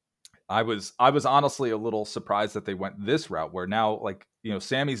I was honestly a little surprised that they went this route, where now, like,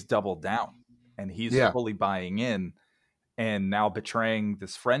 Sammy's doubled down and he's fully buying in, and now betraying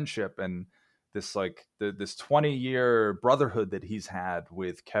this friendship and this like this 20-year brotherhood that he's had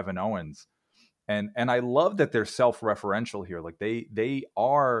with Kevin Owens. And I love that they're self-referential here. Like they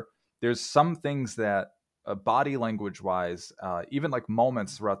are, there's some things that body language wise, even like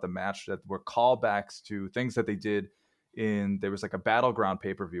moments throughout the match that were callbacks to things that they did there was like a Battleground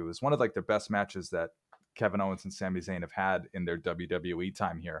pay-per-view. It was one of like the best matches that Kevin Owens and Sami Zayn have had in their WWE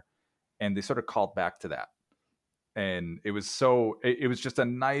time here. And they sort of called back to that. And it was just a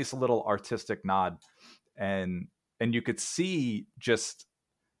nice little artistic nod. And you could see just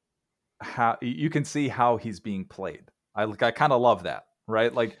how he's being played. I kind of love that,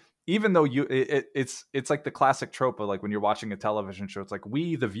 right? Like, even though it's like the classic trope of like when you're watching a television show, it's like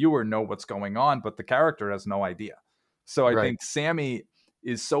we, the viewer, know what's going on, but the character has no idea. So I think Sammy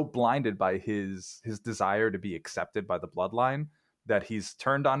is so blinded by his desire to be accepted by the Bloodline that he's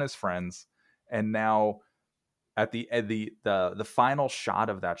turned on his friends. And now at the final shot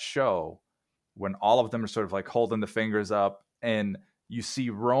of that show, when all of them are sort of like holding the fingers up, and you see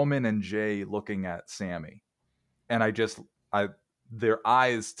Roman and Jay looking at Sammy, and their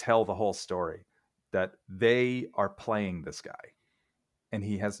eyes tell the whole story, that they are playing this guy and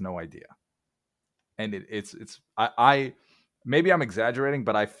he has no idea. And I maybe I'm exaggerating,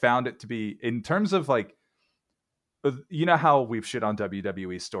 but I found it to be, in terms of like, how we've shit on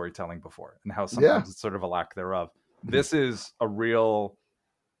WWE storytelling before and how sometimes it's sort of a lack thereof. This is a real,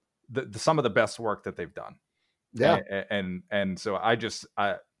 some of the best work that they've done. Yeah. And so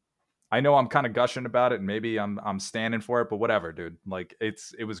I know I'm kind of gushing about it, and maybe I'm standing for it, but whatever, dude. Like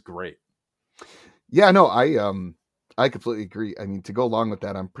it was great. Yeah, no, I completely agree. I mean, to go along with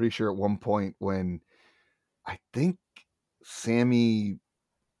that, I'm pretty sure at one point when I think Sammy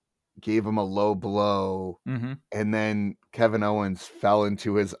gave him a low blow, Mm-hmm. and then Kevin Owens fell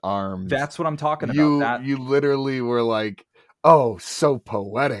into his arms. That's what I'm talking about. You literally were like, "Oh, so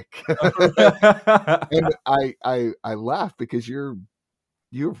poetic." And I laugh because you're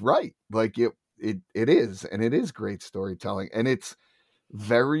right. Like it is, and it is great storytelling, and it's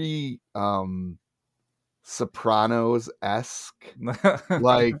very Sopranos-esque,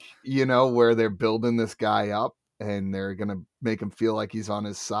 like, where they're building this guy up and they're gonna make him feel like he's on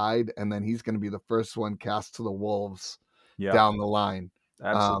his side, and then he's gonna be the first one cast to the wolves Yeah, down the line.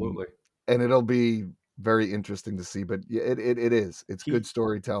 absolutely. And it'll be very interesting to see. But yeah, it is. It's good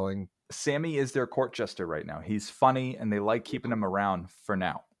storytelling. Sammy is their court jester right now. He's funny, and they like keeping him around for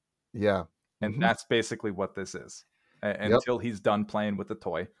now. Yeah, and that's basically what this is until he's done playing with the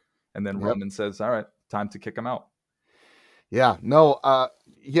toy, and then Roman says, "All right, time to kick him out." Yeah, no,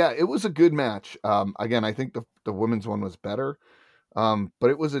 yeah, it was a good match. Again, I think the women's one was better, but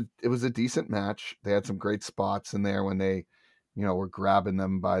it was a decent match. They had some great spots in there when they, were grabbing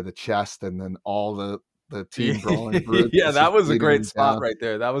them by the chest, and then all the team brawling brutes. Yeah, that was a great spot down. right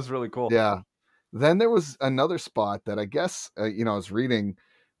there. That was really cool. Yeah. Then there was another spot that I guess I was reading.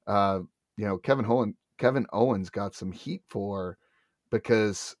 Kevin Owens got some heat for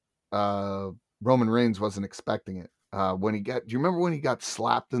because Roman Reigns wasn't expecting it. Do you remember when he got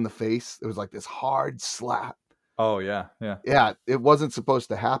slapped in the face? It was like this hard slap. Oh yeah. Yeah, it wasn't supposed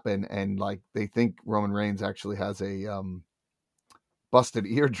to happen, and like they think Roman Reigns actually has a busted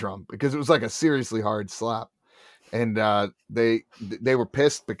eardrum because it was like a seriously hard slap. And they were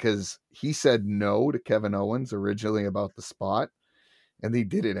pissed because he said no to Kevin Owens originally about the spot, and he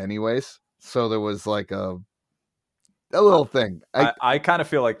did it anyways. So there was like a little thing. I kind of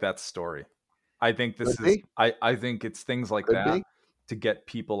feel like that's story. I think this is. I think it's things like that to get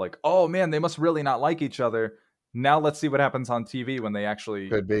people like, oh man, they must really not like each other. Now let's see what happens on TV when they actually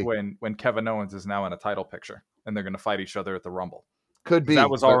when Kevin Owens is now in a title picture and they're going to fight each other at the Rumble. Could be that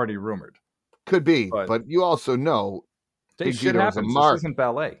was already rumored. Could be, but you also know Big Vito is a mark. This isn't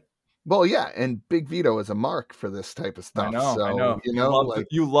ballet. Well, yeah, and Big Vito is a mark for this type of stuff. I know.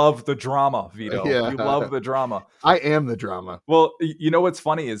 You love the drama, Vito. Yeah. You love the drama. I am the drama. Well, you know what's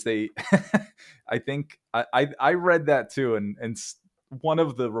funny is I think I read that too, and one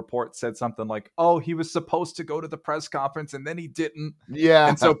of the reports said something like, "Oh, he was supposed to go to the press conference and then he didn't." Yeah,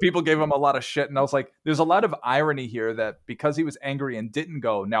 and so people gave him a lot of shit, and I was like, "There's a lot of irony here that because he was angry and didn't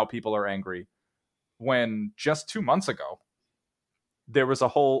go, now people are angry." When just 2 months ago, there was a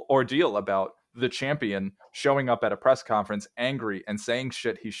whole ordeal about the champion showing up at a press conference angry and saying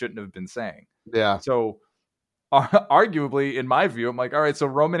shit he shouldn't have been saying. Yeah. So arguably, in my view, I'm like, all right, so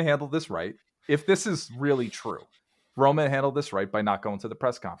Roman handled this right. If this is really true, Roman handled this right by not going to the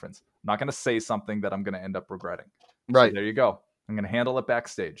press conference. I'm not going to say something that I'm going to end up regretting. Right. So there you go. I'm going to handle it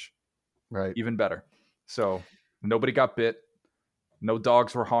backstage. Right. Even better. So nobody got bit. No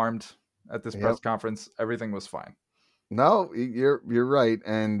dogs were harmed at this press conference. Everything was fine. No, you're right.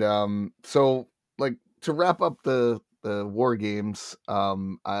 And so like to wrap up the War Games,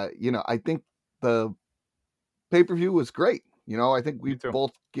 I think the pay-per-view was great. I think we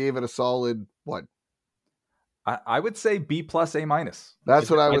both gave it a solid what? I would say B plus A minus. That's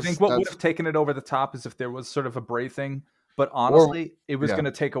what I think what would have taken it over the top is if there was sort of a Bray thing. But honestly, it was going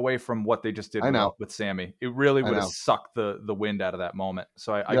to take away from what they just did with Sammy. It really would have sucked the wind out of that moment.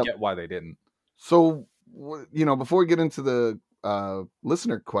 So I get why they didn't. So, before we get into the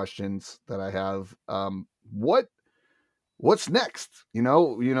listener questions that I have, what's next?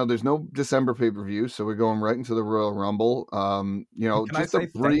 There's no December pay-per-view, so we're going right into the Royal Rumble. Just a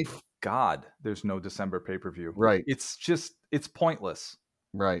brief. Thank God, there's no December pay-per-view. Right. It's pointless.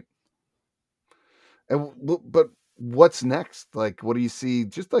 Right. But what's next? Like, what do you see?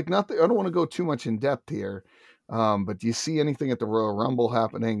 Just like I don't want to go too much in depth here. But do you see anything at the Royal Rumble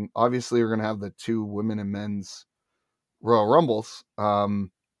happening? Obviously, we're going to have the 2 women and men's Royal Rumbles. Do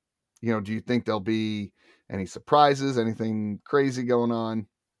you think there'll be any surprises, anything crazy going on?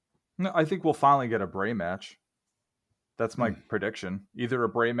 No, I think we'll finally get a Bray match. That's my prediction. Either a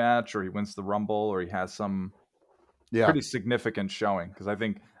Bray match, or he wins the Rumble, or he has some pretty significant showing. Because I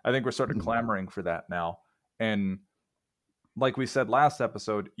think we're sort of clamoring for that now. And like we said last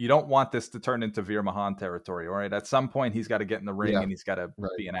episode, you don't want this to turn into Veer Mahan territory. All right, at some point he's got to get in the ring and he's got to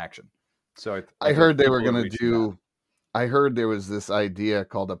be in action. So I heard they were going to do. I heard there was this idea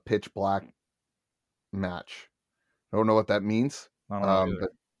called a pitch black match. I don't know what that means. I don't know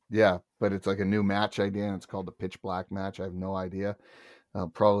but Yeah, but it's like a new match idea, and it's called the Pitch Black match. I have no idea.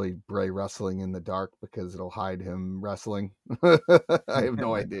 Probably Bray wrestling in the dark because it'll hide him wrestling. I have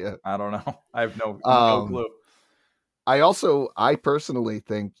no idea. I don't know. I have no Um, clue. I personally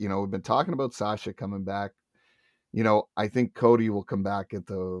think, we've been talking about Sasha coming back. I think Cody will come back at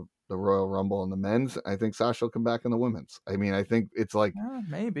the Royal Rumble in the men's. I think Sasha will come back in the women's. I mean, I think it's like,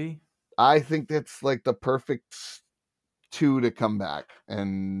 maybe. I think that's like the perfect two to come back.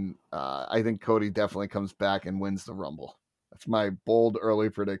 And I think Cody definitely comes back and wins the Rumble. That's my bold early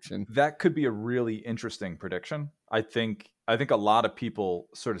prediction. That could be a really interesting prediction. I think a lot of people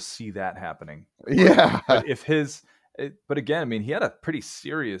sort of see that happening. Yeah. But again, I mean, he had a pretty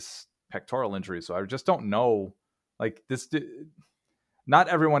serious pectoral injury, so I just don't know. Like this, not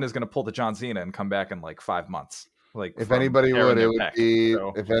everyone is going to pull the John Cena and come back in like 5 months. Like if anybody would, it would be.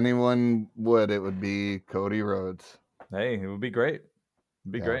 So, if anyone would, it would be Cody Rhodes. Hey, it would be great.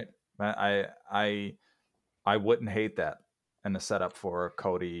 It'd be great. I wouldn't hate that in the setup for a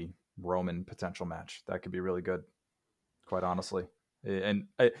Cody Roman potential match. That could be really good, quite honestly. And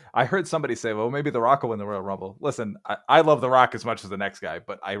I heard somebody say, well, maybe The Rock will win the Royal Rumble. Listen, I love The Rock as much as the next guy,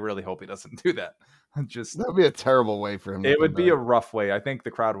 but I really hope he doesn't do that. That'd be a terrible way for him. It would be a rough way. I think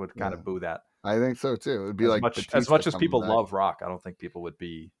the crowd would kind of boo that. I think so too. It'd be as much as people love Rock, I don't think people would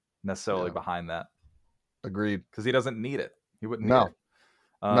be necessarily behind that. Agreed. Because he doesn't need it. He wouldn't need it.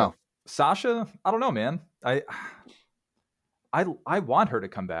 No. Sasha, I don't know, man. I want her to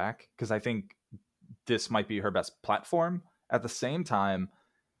come back because I think this might be her best platform. At the same time,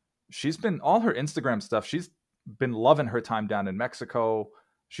 she's been all her Instagram stuff. She's been loving her time down in Mexico.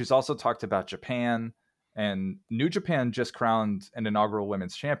 She's also talked about Japan, and New Japan just crowned an inaugural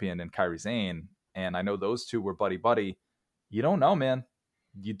women's champion in Kairi Sane. And I know those two were buddy. You don't know, man.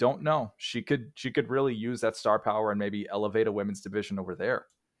 You don't know. She could really use that star power and maybe elevate a women's division over there.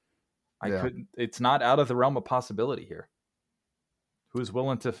 It's not out of the realm of possibility here. Who's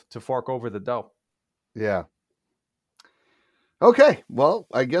willing to fork over the dough? Yeah. Okay, well,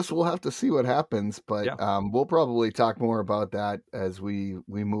 I guess we'll have to see what happens, but we'll probably talk more about that as we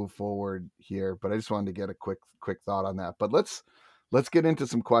move forward here. But I just wanted to get a quick thought on that. But let's get into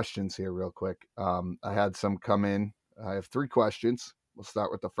some questions here real quick. I had some come in. I have 3 questions. We'll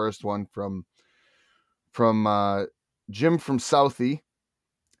start with the first one from Jim from Southie.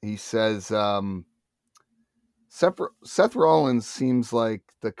 He says, Seth Rollins seems like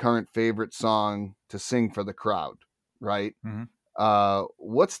the current favorite song to sing for the crowd, right? Mm-hmm.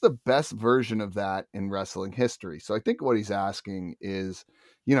 What's the best version of that in wrestling history? So I think what he's asking is,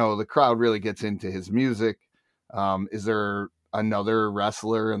 the crowd really gets into his music. Is there another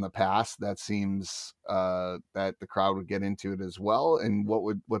wrestler in the past that seems that the crowd would get into it as well? And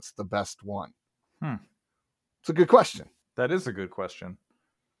what's the best one? It's a good question. That is a good question.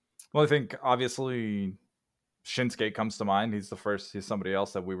 Well, I think obviously Shinsuke comes to mind. He's somebody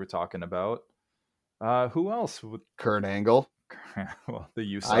else that we were talking about. Who else? Kurt Angle. Well, the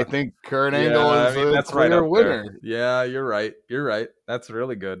use. I think Kurt Angle is that's right up winner. There. Yeah, you're right. That's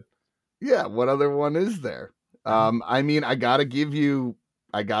really good. Yeah, what other one is there? I mean, I gotta give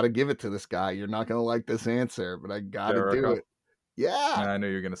it to this guy. You're not gonna like this answer, but I gotta do it. Yeah, I knew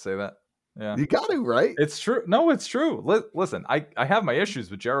you were gonna say that. Yeah, you got to, right? It's true. No, it's true. Listen, I have my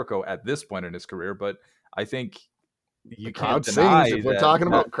issues with Jericho at this point in his career, but I think you can't deny if we're talking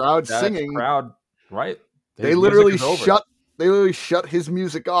about crowd singing. Crowd, right? They literally shut his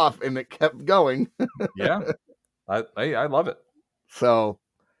music off, and it kept going. Yeah, I love it. So,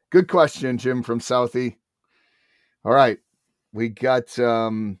 good question, Jim from Southie. All right, we got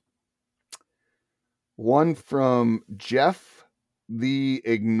one from Jeff, the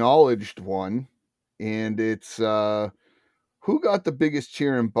acknowledged one, and it's who got the biggest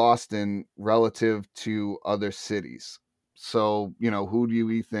cheer in Boston relative to other cities? So, who do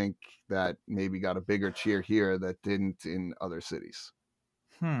we think that maybe got a bigger cheer here that didn't in other cities?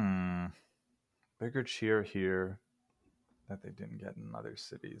 Bigger cheer here that they didn't get in other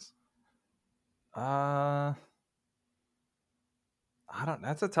cities. That's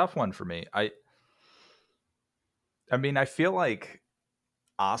a tough one for me. I mean, I feel like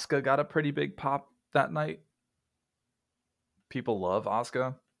Asuka got a pretty big pop that night. People love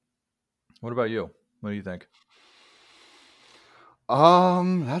Asuka. What about you? What do you think?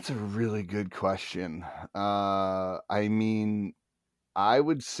 That's a really good question. I mean, I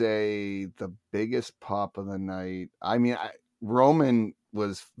would say the biggest pop of the night. I mean, Roman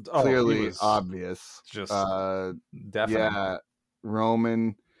was clearly obvious. Just definitely. Yeah,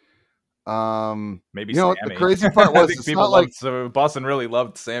 Roman. Maybe Sammy. The crazy part was I think people Boston really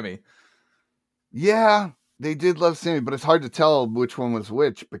loved Sammy. Yeah, They did love Sammy, but it's hard to tell which one was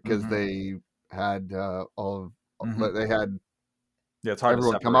which because Mhm. they had Mhm. they had Yeah, it's hard to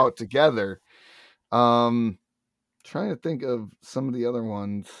everyone come separate. out together. Trying to think of some of the other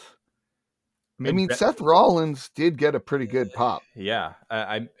ones. I I mean, mean, Seth Rollins did get a pretty good pop. yeah,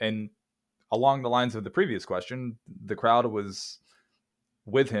 and along the lines of the previous question, the crowd was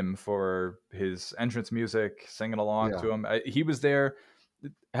with him for his entrance music, singing along Yeah, to him. He was there.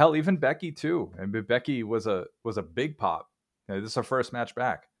 Hell, even Becky too. I mean, Becky was a big pop. This is her first match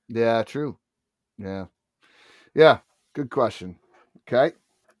back. yeah, true. Yeah, yeah, good question. Okay,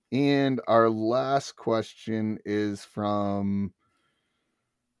 and our last question is from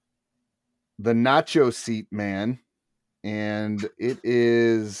the Nacho Seat Man, and it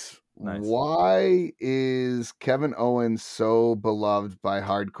is, Nice. why is Kevin Owens so beloved by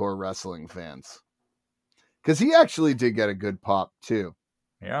hardcore wrestling fans? Because he actually did get a good pop too.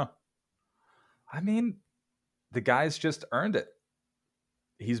 Yeah. I mean, the guy's just earned it.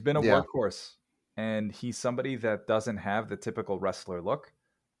 He's been a Yeah, workhorse, and he's somebody that doesn't have the typical wrestler look.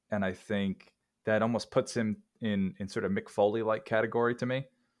 And I think that almost puts him in sort of Mick Foley like category to me.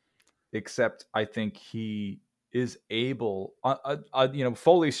 Except I think he is able.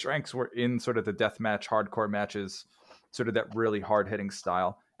 Foley's strengths were in sort of the death match, hardcore matches, sort of that really hard hitting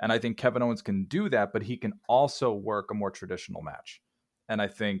style. And I think Kevin Owens can do that, but he can also work a more traditional match. And I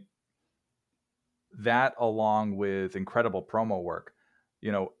think that, along with incredible promo work,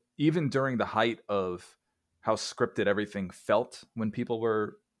 even during the height of how scripted everything felt when people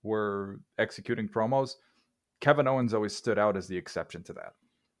were executing promos, Kevin Owens always stood out as the exception to that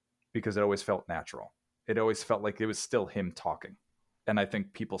because it always felt natural. It always felt like it was still him talking. And I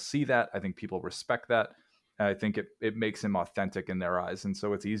think people see that. I think people respect that. And I think it makes him authentic in their eyes. And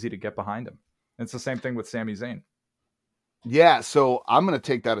so it's easy to get behind him. And it's the same thing with Sami Zayn. yeah. So I'm gonna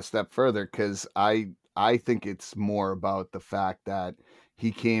take that a step further because I think it's more about the fact that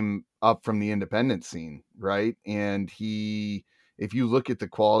he came up from the independent scene, right? And if you look at the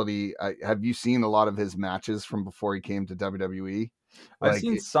quality, have you seen a lot of his matches from before he came to WWE? I've Like,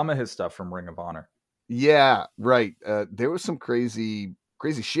 seen some of his stuff from Ring of Honor. yeah, right. There was some crazy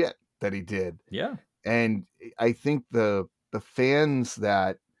shit that he did, Yeah. and I think the fans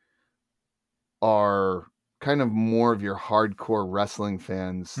that are kind of more of your hardcore wrestling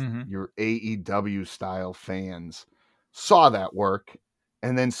fans, Mm-hmm. your AEW style fans, saw that work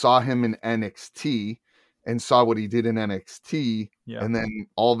and then saw him in NXT and saw what he did in NXT. Yeah. And then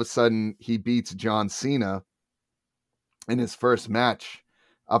all of a sudden he beats John Cena in his first match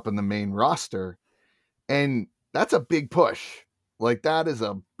up in the main roster. And that's a big push. Like, that is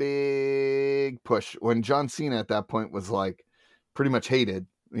a big push when John Cena at that point was like pretty much hated.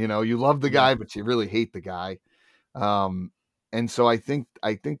 You love the Yeah. guy, but you really hate the guy. And so I think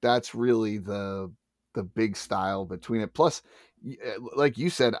that's really the big style between it. Plus, like you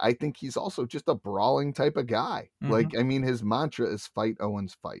said, I think he's also just a brawling type of guy. Mm-hmm. Like, I mean, his mantra is fight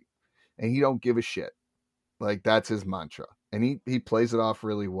Owens, fight, and he don't give a shit. Like, that's his mantra, and he plays it off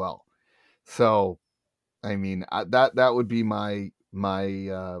really well. So, I mean, that would be my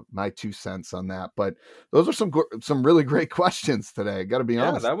 2 cents on that. But those are some really great questions today. Got to be Yeah,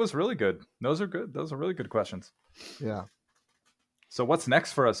 honest. that was really good. Those are good. Those are really good questions. Yeah. So what's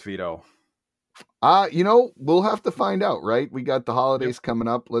next for us, Vito? We'll have to find out, right? We got the holidays coming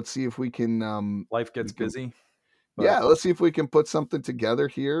up. Let's see if we can Life gets busy. But yeah, let's see if we can put something together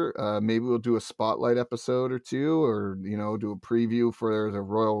here. Maybe we'll do a spotlight episode or two, or do a preview for the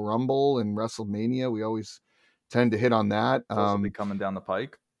Royal Rumble and WrestleMania. We always tend to hit on that. those will be coming down the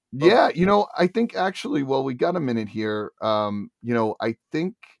pike. But Yeah, I think actually, well, we got a minute here. I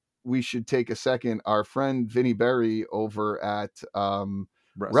think we should take a second. Our friend Vinny Berry over at Wrestleville.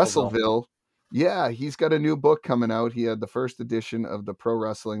 WrestleVille. Yeah, he's got a new book coming out. He had the first edition of the Pro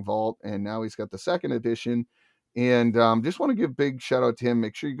Wrestling Vault, and now he's got the second edition. And just want to give a big shout out to him.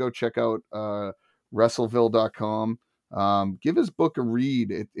 Make sure you go check out WrestleVille.com. Give his book a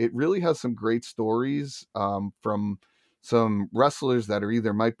read. It really has some great stories from some wrestlers that are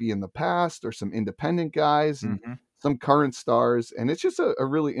either might be in the past or some independent guys and Mm-hmm. some current stars. And it's just a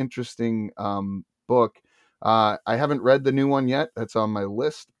really interesting book. I haven't read the new one yet. That's on my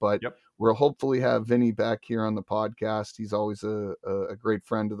list, but Yep. we'll hopefully have Vinny back here on the podcast. He's always a great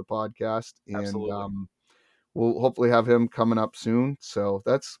friend of the podcast. And Absolutely. we'll hopefully have him coming up soon. So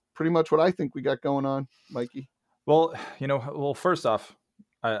that's pretty much what I think we got going on, Mikey. Well, first off,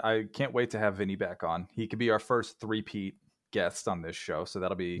 I can't wait to have Vinny back on. He could be our first three-peat guest on this show, so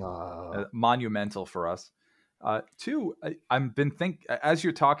that'll be monumental for us. Two, as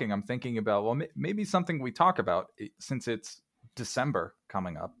you're talking, I'm thinking about, well, maybe something we talk about since it's December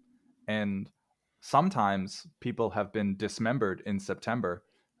coming up, and sometimes people have been dismembered in September.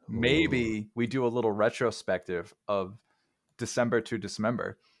 Maybe we do a little retrospective of December to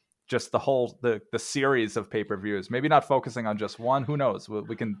Dismember, just the series of pay-per-views. Maybe not focusing on just one. Who knows?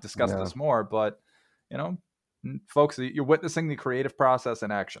 We can discuss this more. But folks, you're witnessing the creative process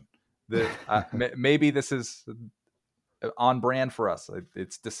in action. Maybe this is on brand for us.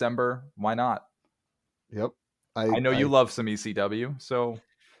 It's December. Why not? Yep. I know you love some ECW, so.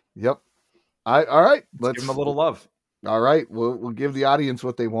 Yep. All right. Let's give them a little love. All right. We'll give the audience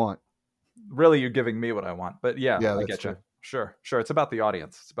what they want. Really, you're giving me what I want, but yeah, I get true. you. Sure. It's about the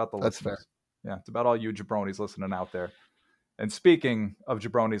audience. It's about the listeners. That's fair. Yeah, it's about all you jabronis listening out there. And speaking of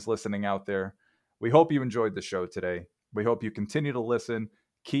jabronis listening out there, we hope you enjoyed the show today. We hope you continue to listen.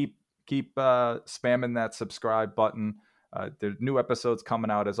 Keep spamming that subscribe button. There's new episodes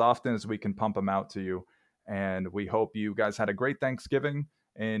coming out as often as we can pump them out to you. And we hope you guys had a great Thanksgiving.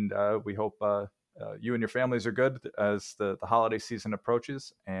 And we hope you and your families are good as the holiday season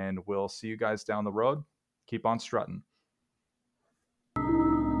approaches. And we'll see you guys down the road. Keep on strutting.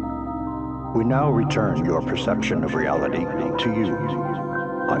 We now return your perception of reality to you.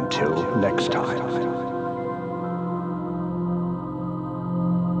 Until next time.